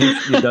 right? But I hate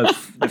the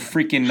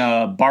freaking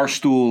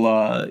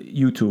Barstool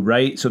YouTube,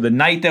 right? So the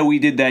night that we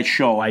did that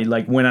show, I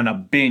went on a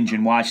binge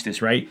and watched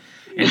this, right?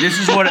 And this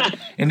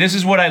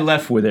is what I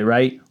left with it,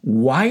 right?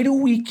 Why do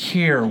we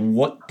care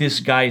what this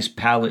guy's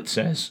palate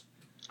says?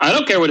 I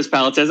don't care what his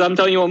palate says. I'm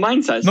telling you what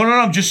mine says. No.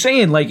 I'm just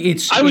saying,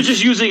 I was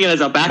just using it as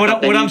a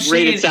backup. But what I'm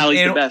saying, rated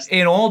Sally's the best.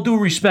 In all due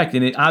respect,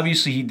 and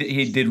obviously he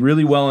did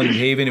really well in New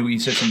Haven. He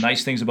said some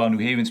nice things about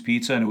New Haven's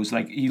pizza, and it was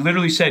he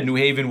literally said New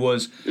Haven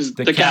was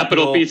the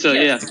capital pizza,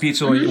 the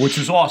pizza, which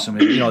was awesome.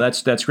 And,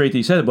 that's great that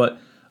he said it. But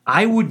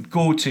I would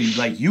go to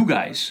you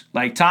guys.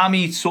 Like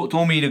Tommy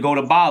told me to go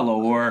to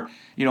Ballo, or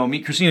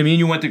Christina, me and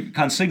you went to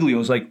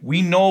Consiglio's.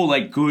 We know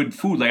good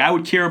food. I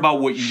would care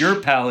about what your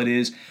palate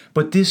is,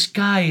 but this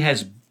guy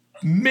has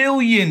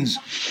millions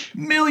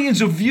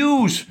of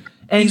views,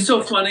 and he's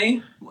so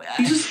funny.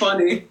 He's just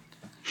funny.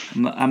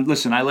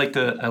 Listen. I like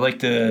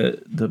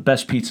the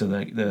best pizza,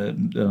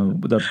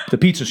 the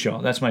pizza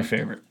show. That's my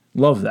favorite.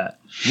 Love that.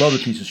 Love the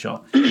pizza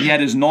show. He had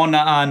his nonna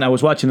on. I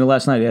was watching it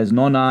last night. He has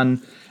nonna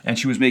on, and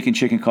she was making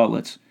chicken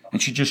cutlets,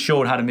 and she just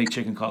showed how to make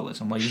chicken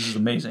cutlets. I'm like, this is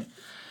amazing.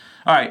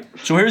 All right,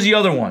 so here's the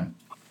other one.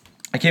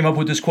 I came up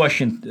with this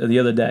question the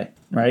other day.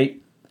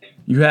 Right,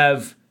 I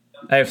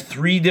have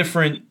 3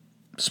 different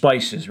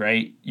spices,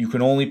 right? You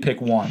can only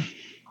pick one,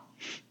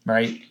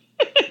 right?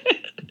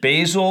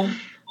 Basil,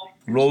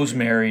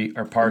 rosemary,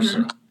 or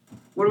parsley.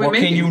 What are we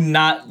making?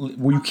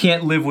 You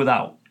can't live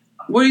without?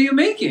 What are you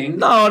making?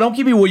 No, don't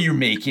give me what you're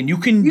making. You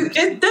can.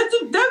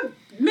 That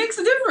makes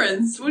a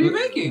difference. What are you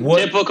making?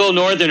 Typical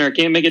Northerner.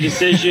 Can't make a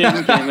decision.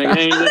 Can't make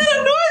anything. I'm not a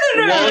Northerner.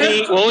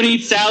 Won't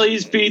eat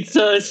Sally's pizza.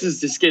 This is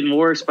just getting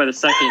worse by the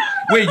second.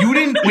 Wait, you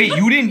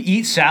didn't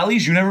eat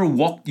Sally's? You never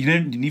walked. You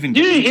didn't even.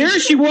 You didn't hear her?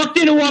 She walked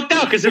in and walked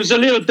out because it was a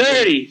little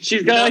dirty.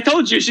 I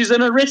told you she's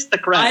an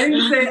aristocrat. I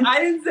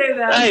didn't say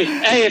that.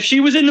 Hey, if she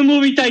was in the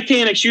movie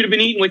Titanic, she would have been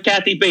eating with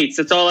Kathy Bates.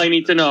 That's all I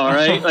need to know. All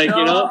right,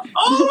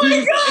 Oh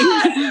my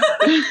God!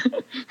 Are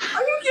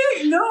you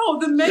kidding? No,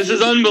 the menu. This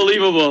is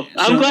unbelievable.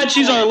 I'm glad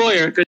she's our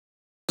lawyer.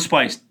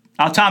 Spice.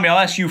 Tommy, I'll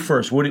ask you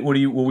first. What would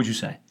you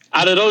say?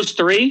 Out of those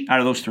 3?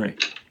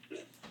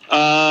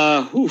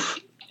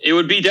 It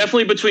would be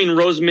definitely between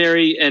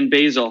rosemary and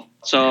basil.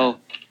 So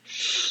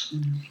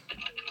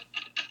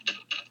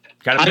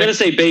I'm gonna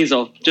say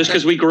basil, just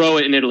because we grow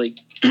it in Italy.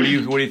 What do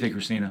you think,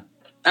 Christina?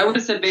 I would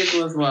have said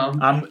basil as well.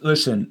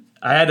 Listen.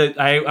 I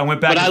went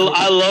back. But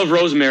I love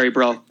rosemary,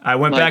 bro. I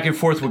went back and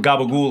forth with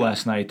Gabagool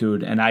last night,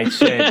 dude, and I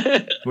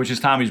said, which is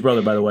Tommy's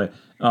brother, by the way.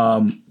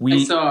 I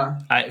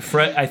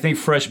think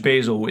fresh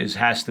basil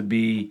has to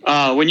be.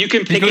 When you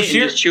can pick it and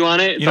just chew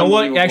on it. You know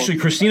what? Actually,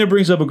 Christina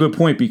brings up a good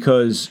point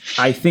because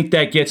I think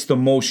that gets the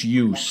most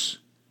use,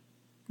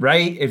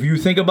 right? If you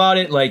think about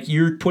it, like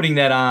you're putting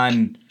that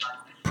on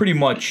pretty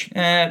much.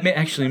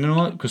 Actually, you know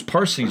what? Because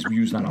parsley's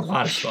used on a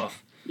lot of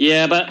stuff.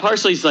 Yeah, but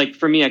parsley's like,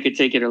 for me, I could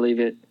take it or leave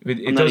it.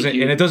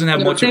 It doesn't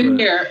have much of a...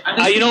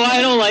 You know why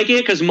I don't like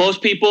it? Because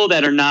most people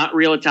that are not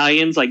real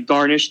Italians like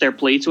garnish their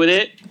plates with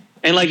it.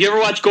 And like, you ever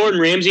watch Gordon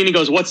Ramsay and he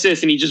goes, "What's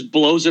this?" And he just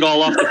blows it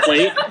all off the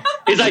plate.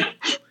 He's like,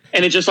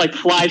 and it just like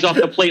flies off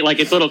the plate like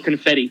it's little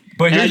confetti.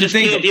 But here's the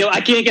thing, I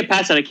can't get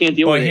past that. I can't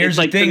deal with it. Here's it's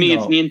like, the thing, to me,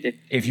 though, it's niente.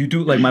 if you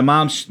do, like my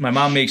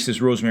mom makes this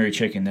rosemary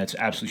chicken. That's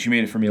absolutely, she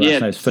made it for me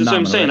last night. It's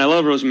phenomenal. That's what I'm saying. Right? I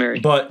love rosemary.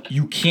 But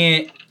you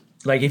can't.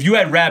 Like if you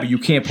had rabbit, you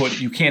can't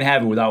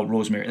have it without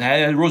rosemary.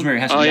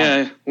 Rosemary has to be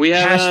on it. We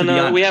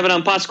have it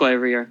on Pasqua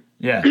every year.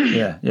 Yeah.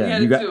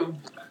 You got too.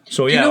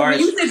 So yeah, when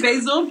you say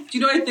basil, do you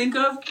know what I think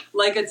of?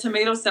 Like a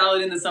tomato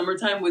salad in the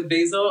summertime with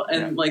basil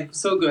and like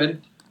so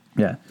good.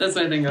 Yeah, that's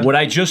what I think of. What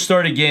I just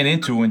started getting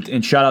into,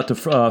 and shout out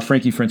to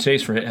Frankie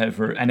Frances for,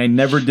 and I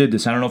never did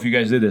this. I don't know if you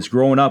guys did this.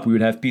 Growing up, we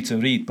would have pizza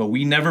fritte, but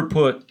we never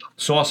put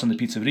sauce on the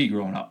pizza fritte.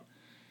 Growing up,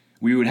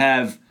 we would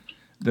have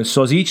the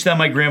sausage that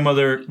my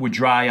grandmother would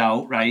dry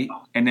out, right?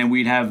 And then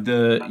we'd have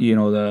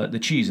the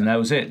cheese, and that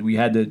was it. We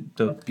had the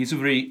pizza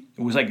fritte.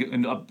 It was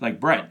like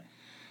bread.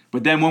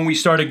 But then when we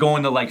started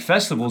going to like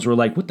festivals, we're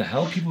like, what the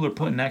hell? People are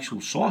putting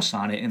actual sauce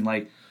on it, and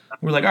like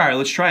we're like, all right,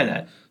 let's try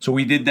that. So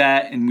we did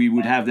that, and we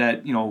would have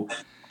that,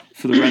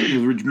 for the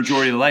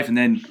majority of the life. And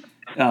then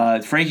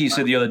Frankie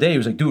said the other day, he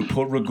was like, dude,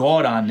 put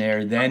ricotta on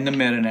there, then the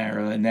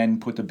marinara, and then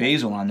put the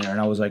basil on there. And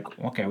I was like,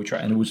 okay, we try,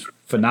 and it was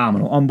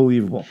phenomenal,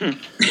 unbelievable,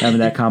 having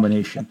that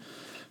combination.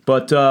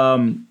 But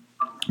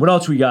what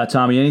else we got,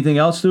 Tommy? Anything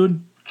else,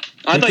 dude?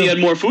 I thought you had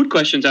more food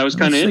questions. I was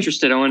kind of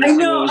interested. I wanted to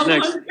see what was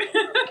next.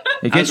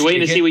 I was waiting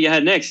to see what you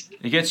had next.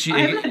 It gets you. I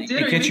haven't had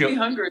dinner. You make me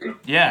hungry.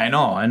 Yeah, I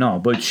know.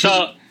 But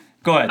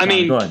go ahead.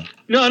 Tom, go ahead.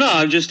 No.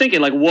 I'm just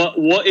thinking, like,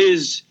 what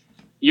is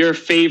your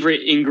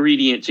favorite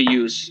ingredient to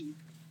use?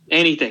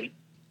 Anything.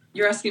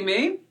 You're asking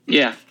me?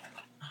 Yeah.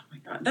 Oh my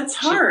god, that's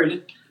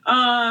hard.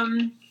 Not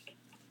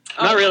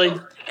really.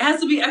 It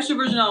has to be extra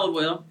virgin olive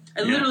oil.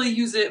 I literally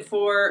use it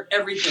for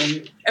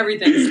everything.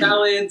 Everything.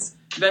 Salads,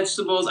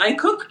 vegetables. I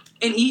cook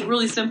and eat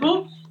really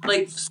simple,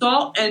 like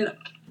salt and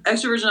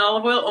extra virgin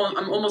olive oil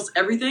on almost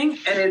everything,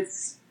 and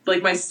it's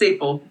like my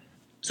staple.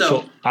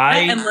 So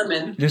and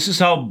lemon. This is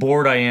how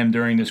bored I am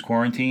during this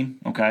quarantine.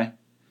 Okay,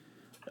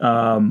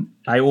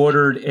 I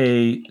ordered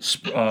a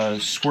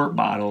squirt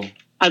bottle.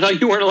 I thought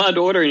you weren't allowed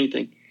to order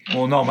anything.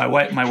 Well, no, my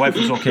wife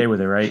was okay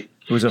with it. Right?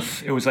 It was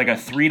like a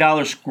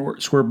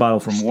 $3 squirt bottle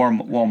from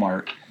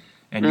Walmart,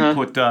 and you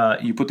put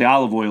the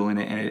olive oil in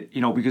it, and it,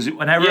 because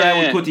whenever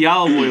I would put the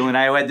olive oil in,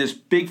 I had this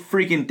big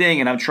freaking thing,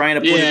 and I'm trying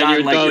to put it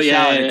on like the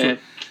salad.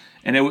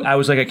 And I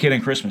was like a kid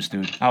in Christmas,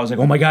 dude. I was like,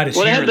 oh my god,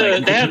 it's here.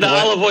 They have the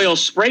olive oil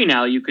spray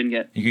now. You can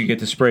get. You could get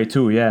the spray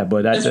too, yeah.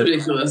 But that's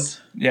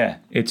ridiculous. Yeah,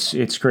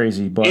 it's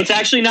crazy, but it's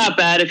actually not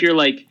bad if you're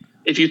like,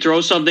 if you throw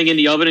something in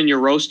the oven and you're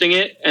roasting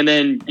it, and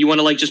then you want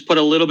to like just put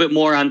a little bit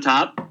more on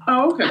top.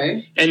 Oh,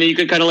 okay. And then you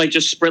could kind of like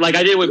just spray, like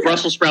I did with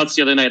Brussels sprouts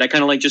the other night. I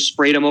kind of like just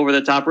sprayed them over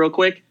the top real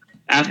quick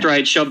after I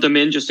had shoved them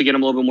in just to get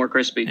them a little bit more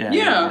crispy.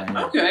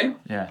 Yeah. Okay.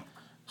 Yeah.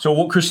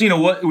 So, Christina,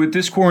 what with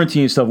this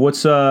quarantine stuff?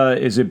 What's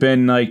has it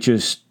been like?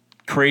 Just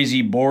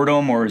crazy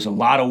boredom, or is a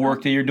lot of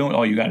work that you're doing?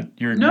 Oh, you're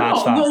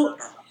nonstop. Well,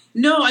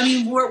 no, I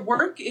mean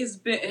work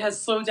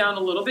has slowed down a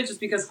little bit just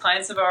because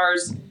clients of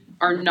ours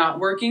are not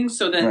working,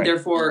 so then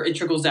therefore it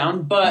trickles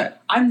down.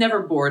 But I'm never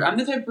bored. I'm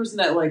the type of person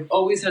that like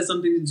always has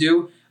something to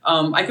do.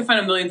 I can find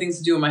a million things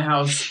to do in my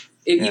house,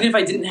 even if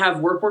I didn't have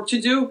work to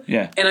do.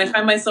 Yeah. And I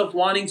find myself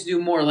wanting to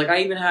do more. Like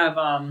I even have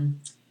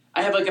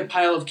I have like a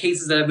pile of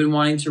cases that I've been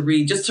wanting to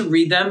read just to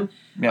read them.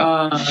 Yeah.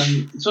 I love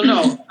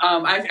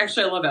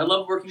it. I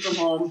love working from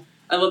home.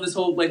 I love this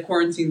whole like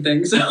quarantine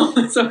thing, so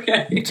it's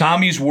okay.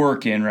 Tommy's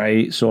working,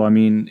 right? So I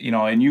mean,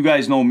 and you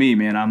guys know me,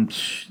 man. I'm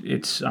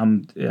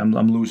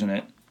losing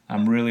it.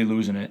 I'm really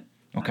losing it.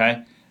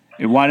 Okay.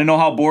 You want to know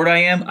how bored I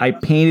am? I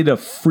painted a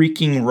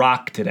freaking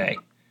rock today.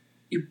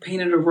 You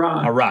painted a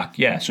rock. A rock,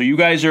 yeah. So you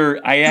guys are.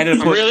 I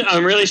added.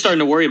 I'm really starting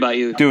to worry about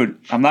you, dude.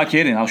 I'm not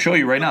kidding. I'll show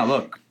you right now.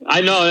 Look.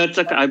 I know that's.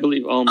 I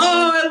believe. Oh my.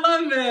 Oh, I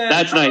love it.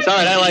 That's nice. All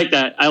right, I like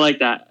that.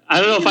 I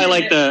don't know if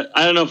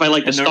I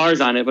like the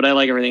stars on it, but I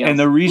like everything else. And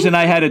the reason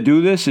I had to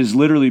do this is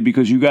literally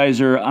because you guys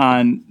are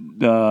on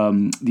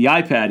the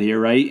iPad here,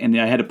 right? And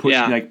I had to put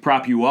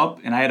prop you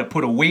up, and I had to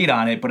put a weight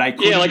on it, but I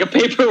couldn't. Yeah, like a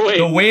paperweight.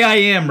 The way I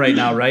am right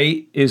now,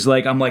 right, is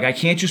like I'm like I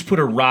can't just put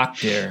a rock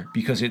there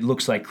because it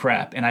looks like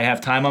crap, and I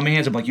have time on my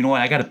hands. I'm like, you know what?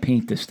 I got to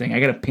paint this thing.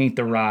 I got to paint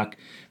the rock,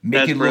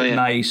 make it look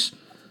nice.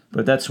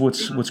 But that's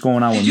what's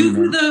going on with me, man. Did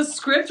you do the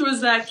script, or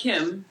was that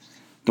Kim?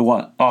 The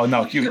what? Oh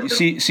no!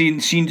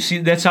 See.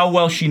 That's how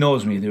well she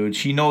knows me, dude.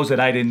 She knows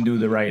that I didn't do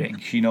the writing.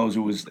 She knows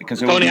it was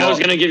because Tony. I was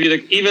gonna give you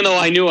even though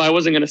I knew I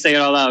wasn't gonna say it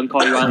all out and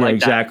call you out like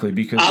exactly, that.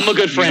 Because I'm a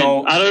good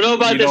friend. I don't know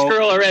about this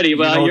girl already,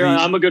 but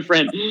I'm a good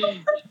friend.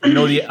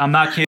 I'm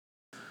not kidding.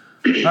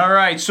 All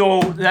right, so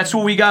that's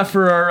what we got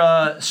for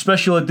our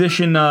special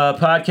edition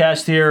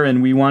podcast here,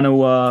 and we want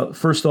to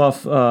first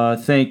off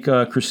thank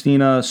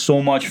Christina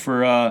so much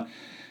for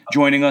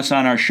joining us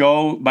on our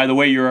show. By the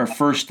way, you're our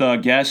first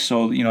guest,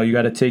 so you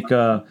got to take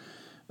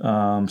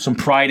some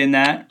pride in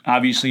that.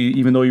 Obviously,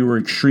 even though you were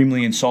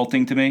extremely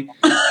insulting to me.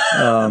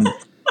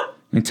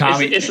 And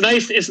Tommy, it's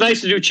nice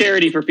to do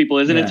charity for people,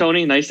 isn't it,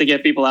 Tony? Nice to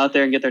get people out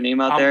there and get their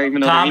name out there, even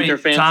though they're Inter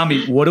fans.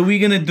 Tommy, what are we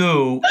gonna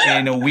do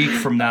in a week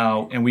from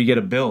now, and we get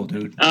a bill,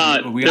 dude?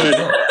 We get a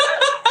bill.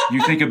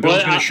 You think a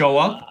bill's gonna show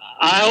up?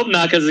 I hope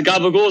not, because the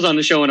Gabagool's on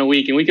the show in a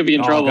week, and we could be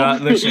in trouble.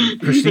 God, listen,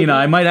 Christina,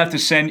 I might have to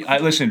send.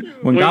 Listen,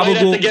 when we Gabagool, might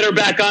have to get her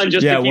back on.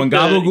 Just to keep when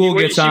Gabagool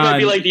gets on, she might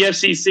be like the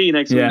FCC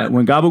next week. Yeah,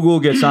 when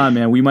Gabagool gets on,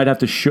 man, we might have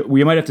to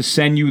we might have to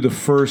send you the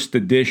first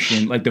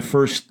edition, like the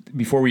first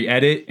before we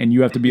edit, and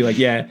you have to be like,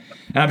 yeah.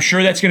 And I'm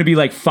sure that's going to be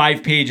like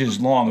 5 pages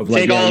long of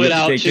like take all of it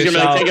out. She's going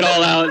to take it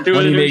all out. Do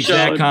another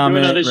show.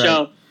 Comment, do another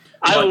show.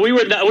 We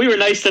were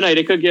nice tonight.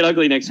 It could get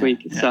ugly next week.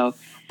 Yeah. So.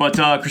 But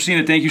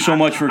Christina, thank you so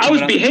much for coming. I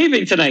was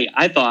behaving tonight.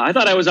 I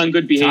thought I was on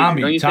good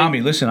behavior.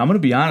 Tommy, listen, I'm going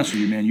to be honest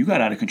with you, man. You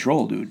got out of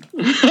control, dude.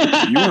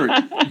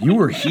 you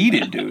were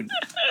heated, dude.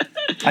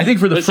 I think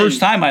for the first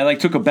time, I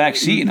took a back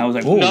seat and I was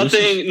like, "Whoa!"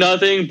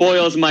 Nothing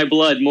boils my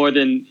blood more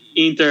than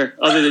Inter,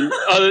 other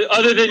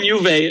than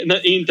Juve,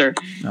 Inter.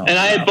 And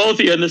I had both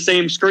of you on the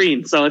same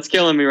screen, so it's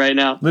killing me right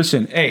now.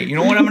 Listen, hey, you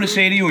know what I'm going to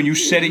say to you, and you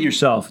said it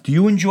yourself. Do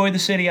you enjoy the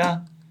Serie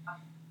A?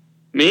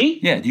 Me?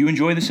 Yeah. Do you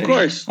enjoy the Serie A? Of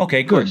course.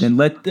 Okay, good. Then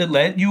let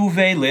Juve,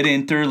 let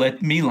Inter,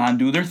 let Milan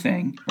do their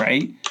thing,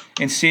 right?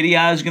 And Serie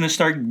A is going to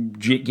start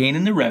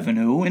gaining the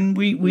revenue, and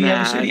we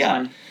have a Serie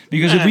A.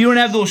 Because if we don't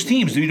have those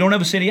teams, we don't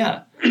have a Serie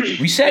A.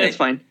 We said it's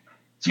fine.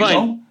 It's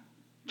fine.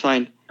 It's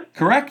fine.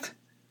 Correct?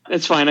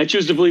 It's fine. I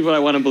choose to believe what I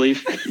want to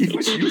believe.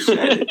 You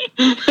said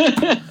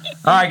it.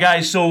 All right,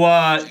 guys. So,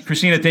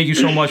 Christina, thank you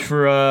so much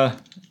for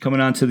coming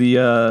onto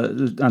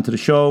the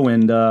show.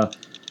 And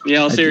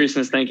all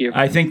seriousness, thank you.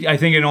 I think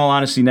in all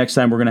honesty, next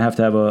time we're gonna have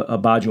a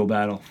Baggio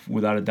battle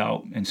without a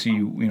doubt, and see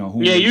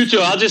who. Yeah, you too.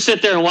 I'll just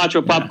sit there and watch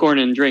with popcorn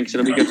and drinks.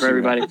 It'll be good for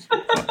everybody. All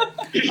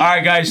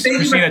right, guys.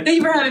 Christina, thank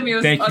you for having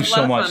me. Thank you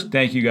so much.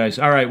 Thank you, guys.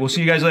 All right, we'll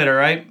see you guys later. All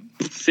right.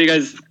 See you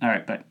guys. All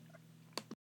right. Bye.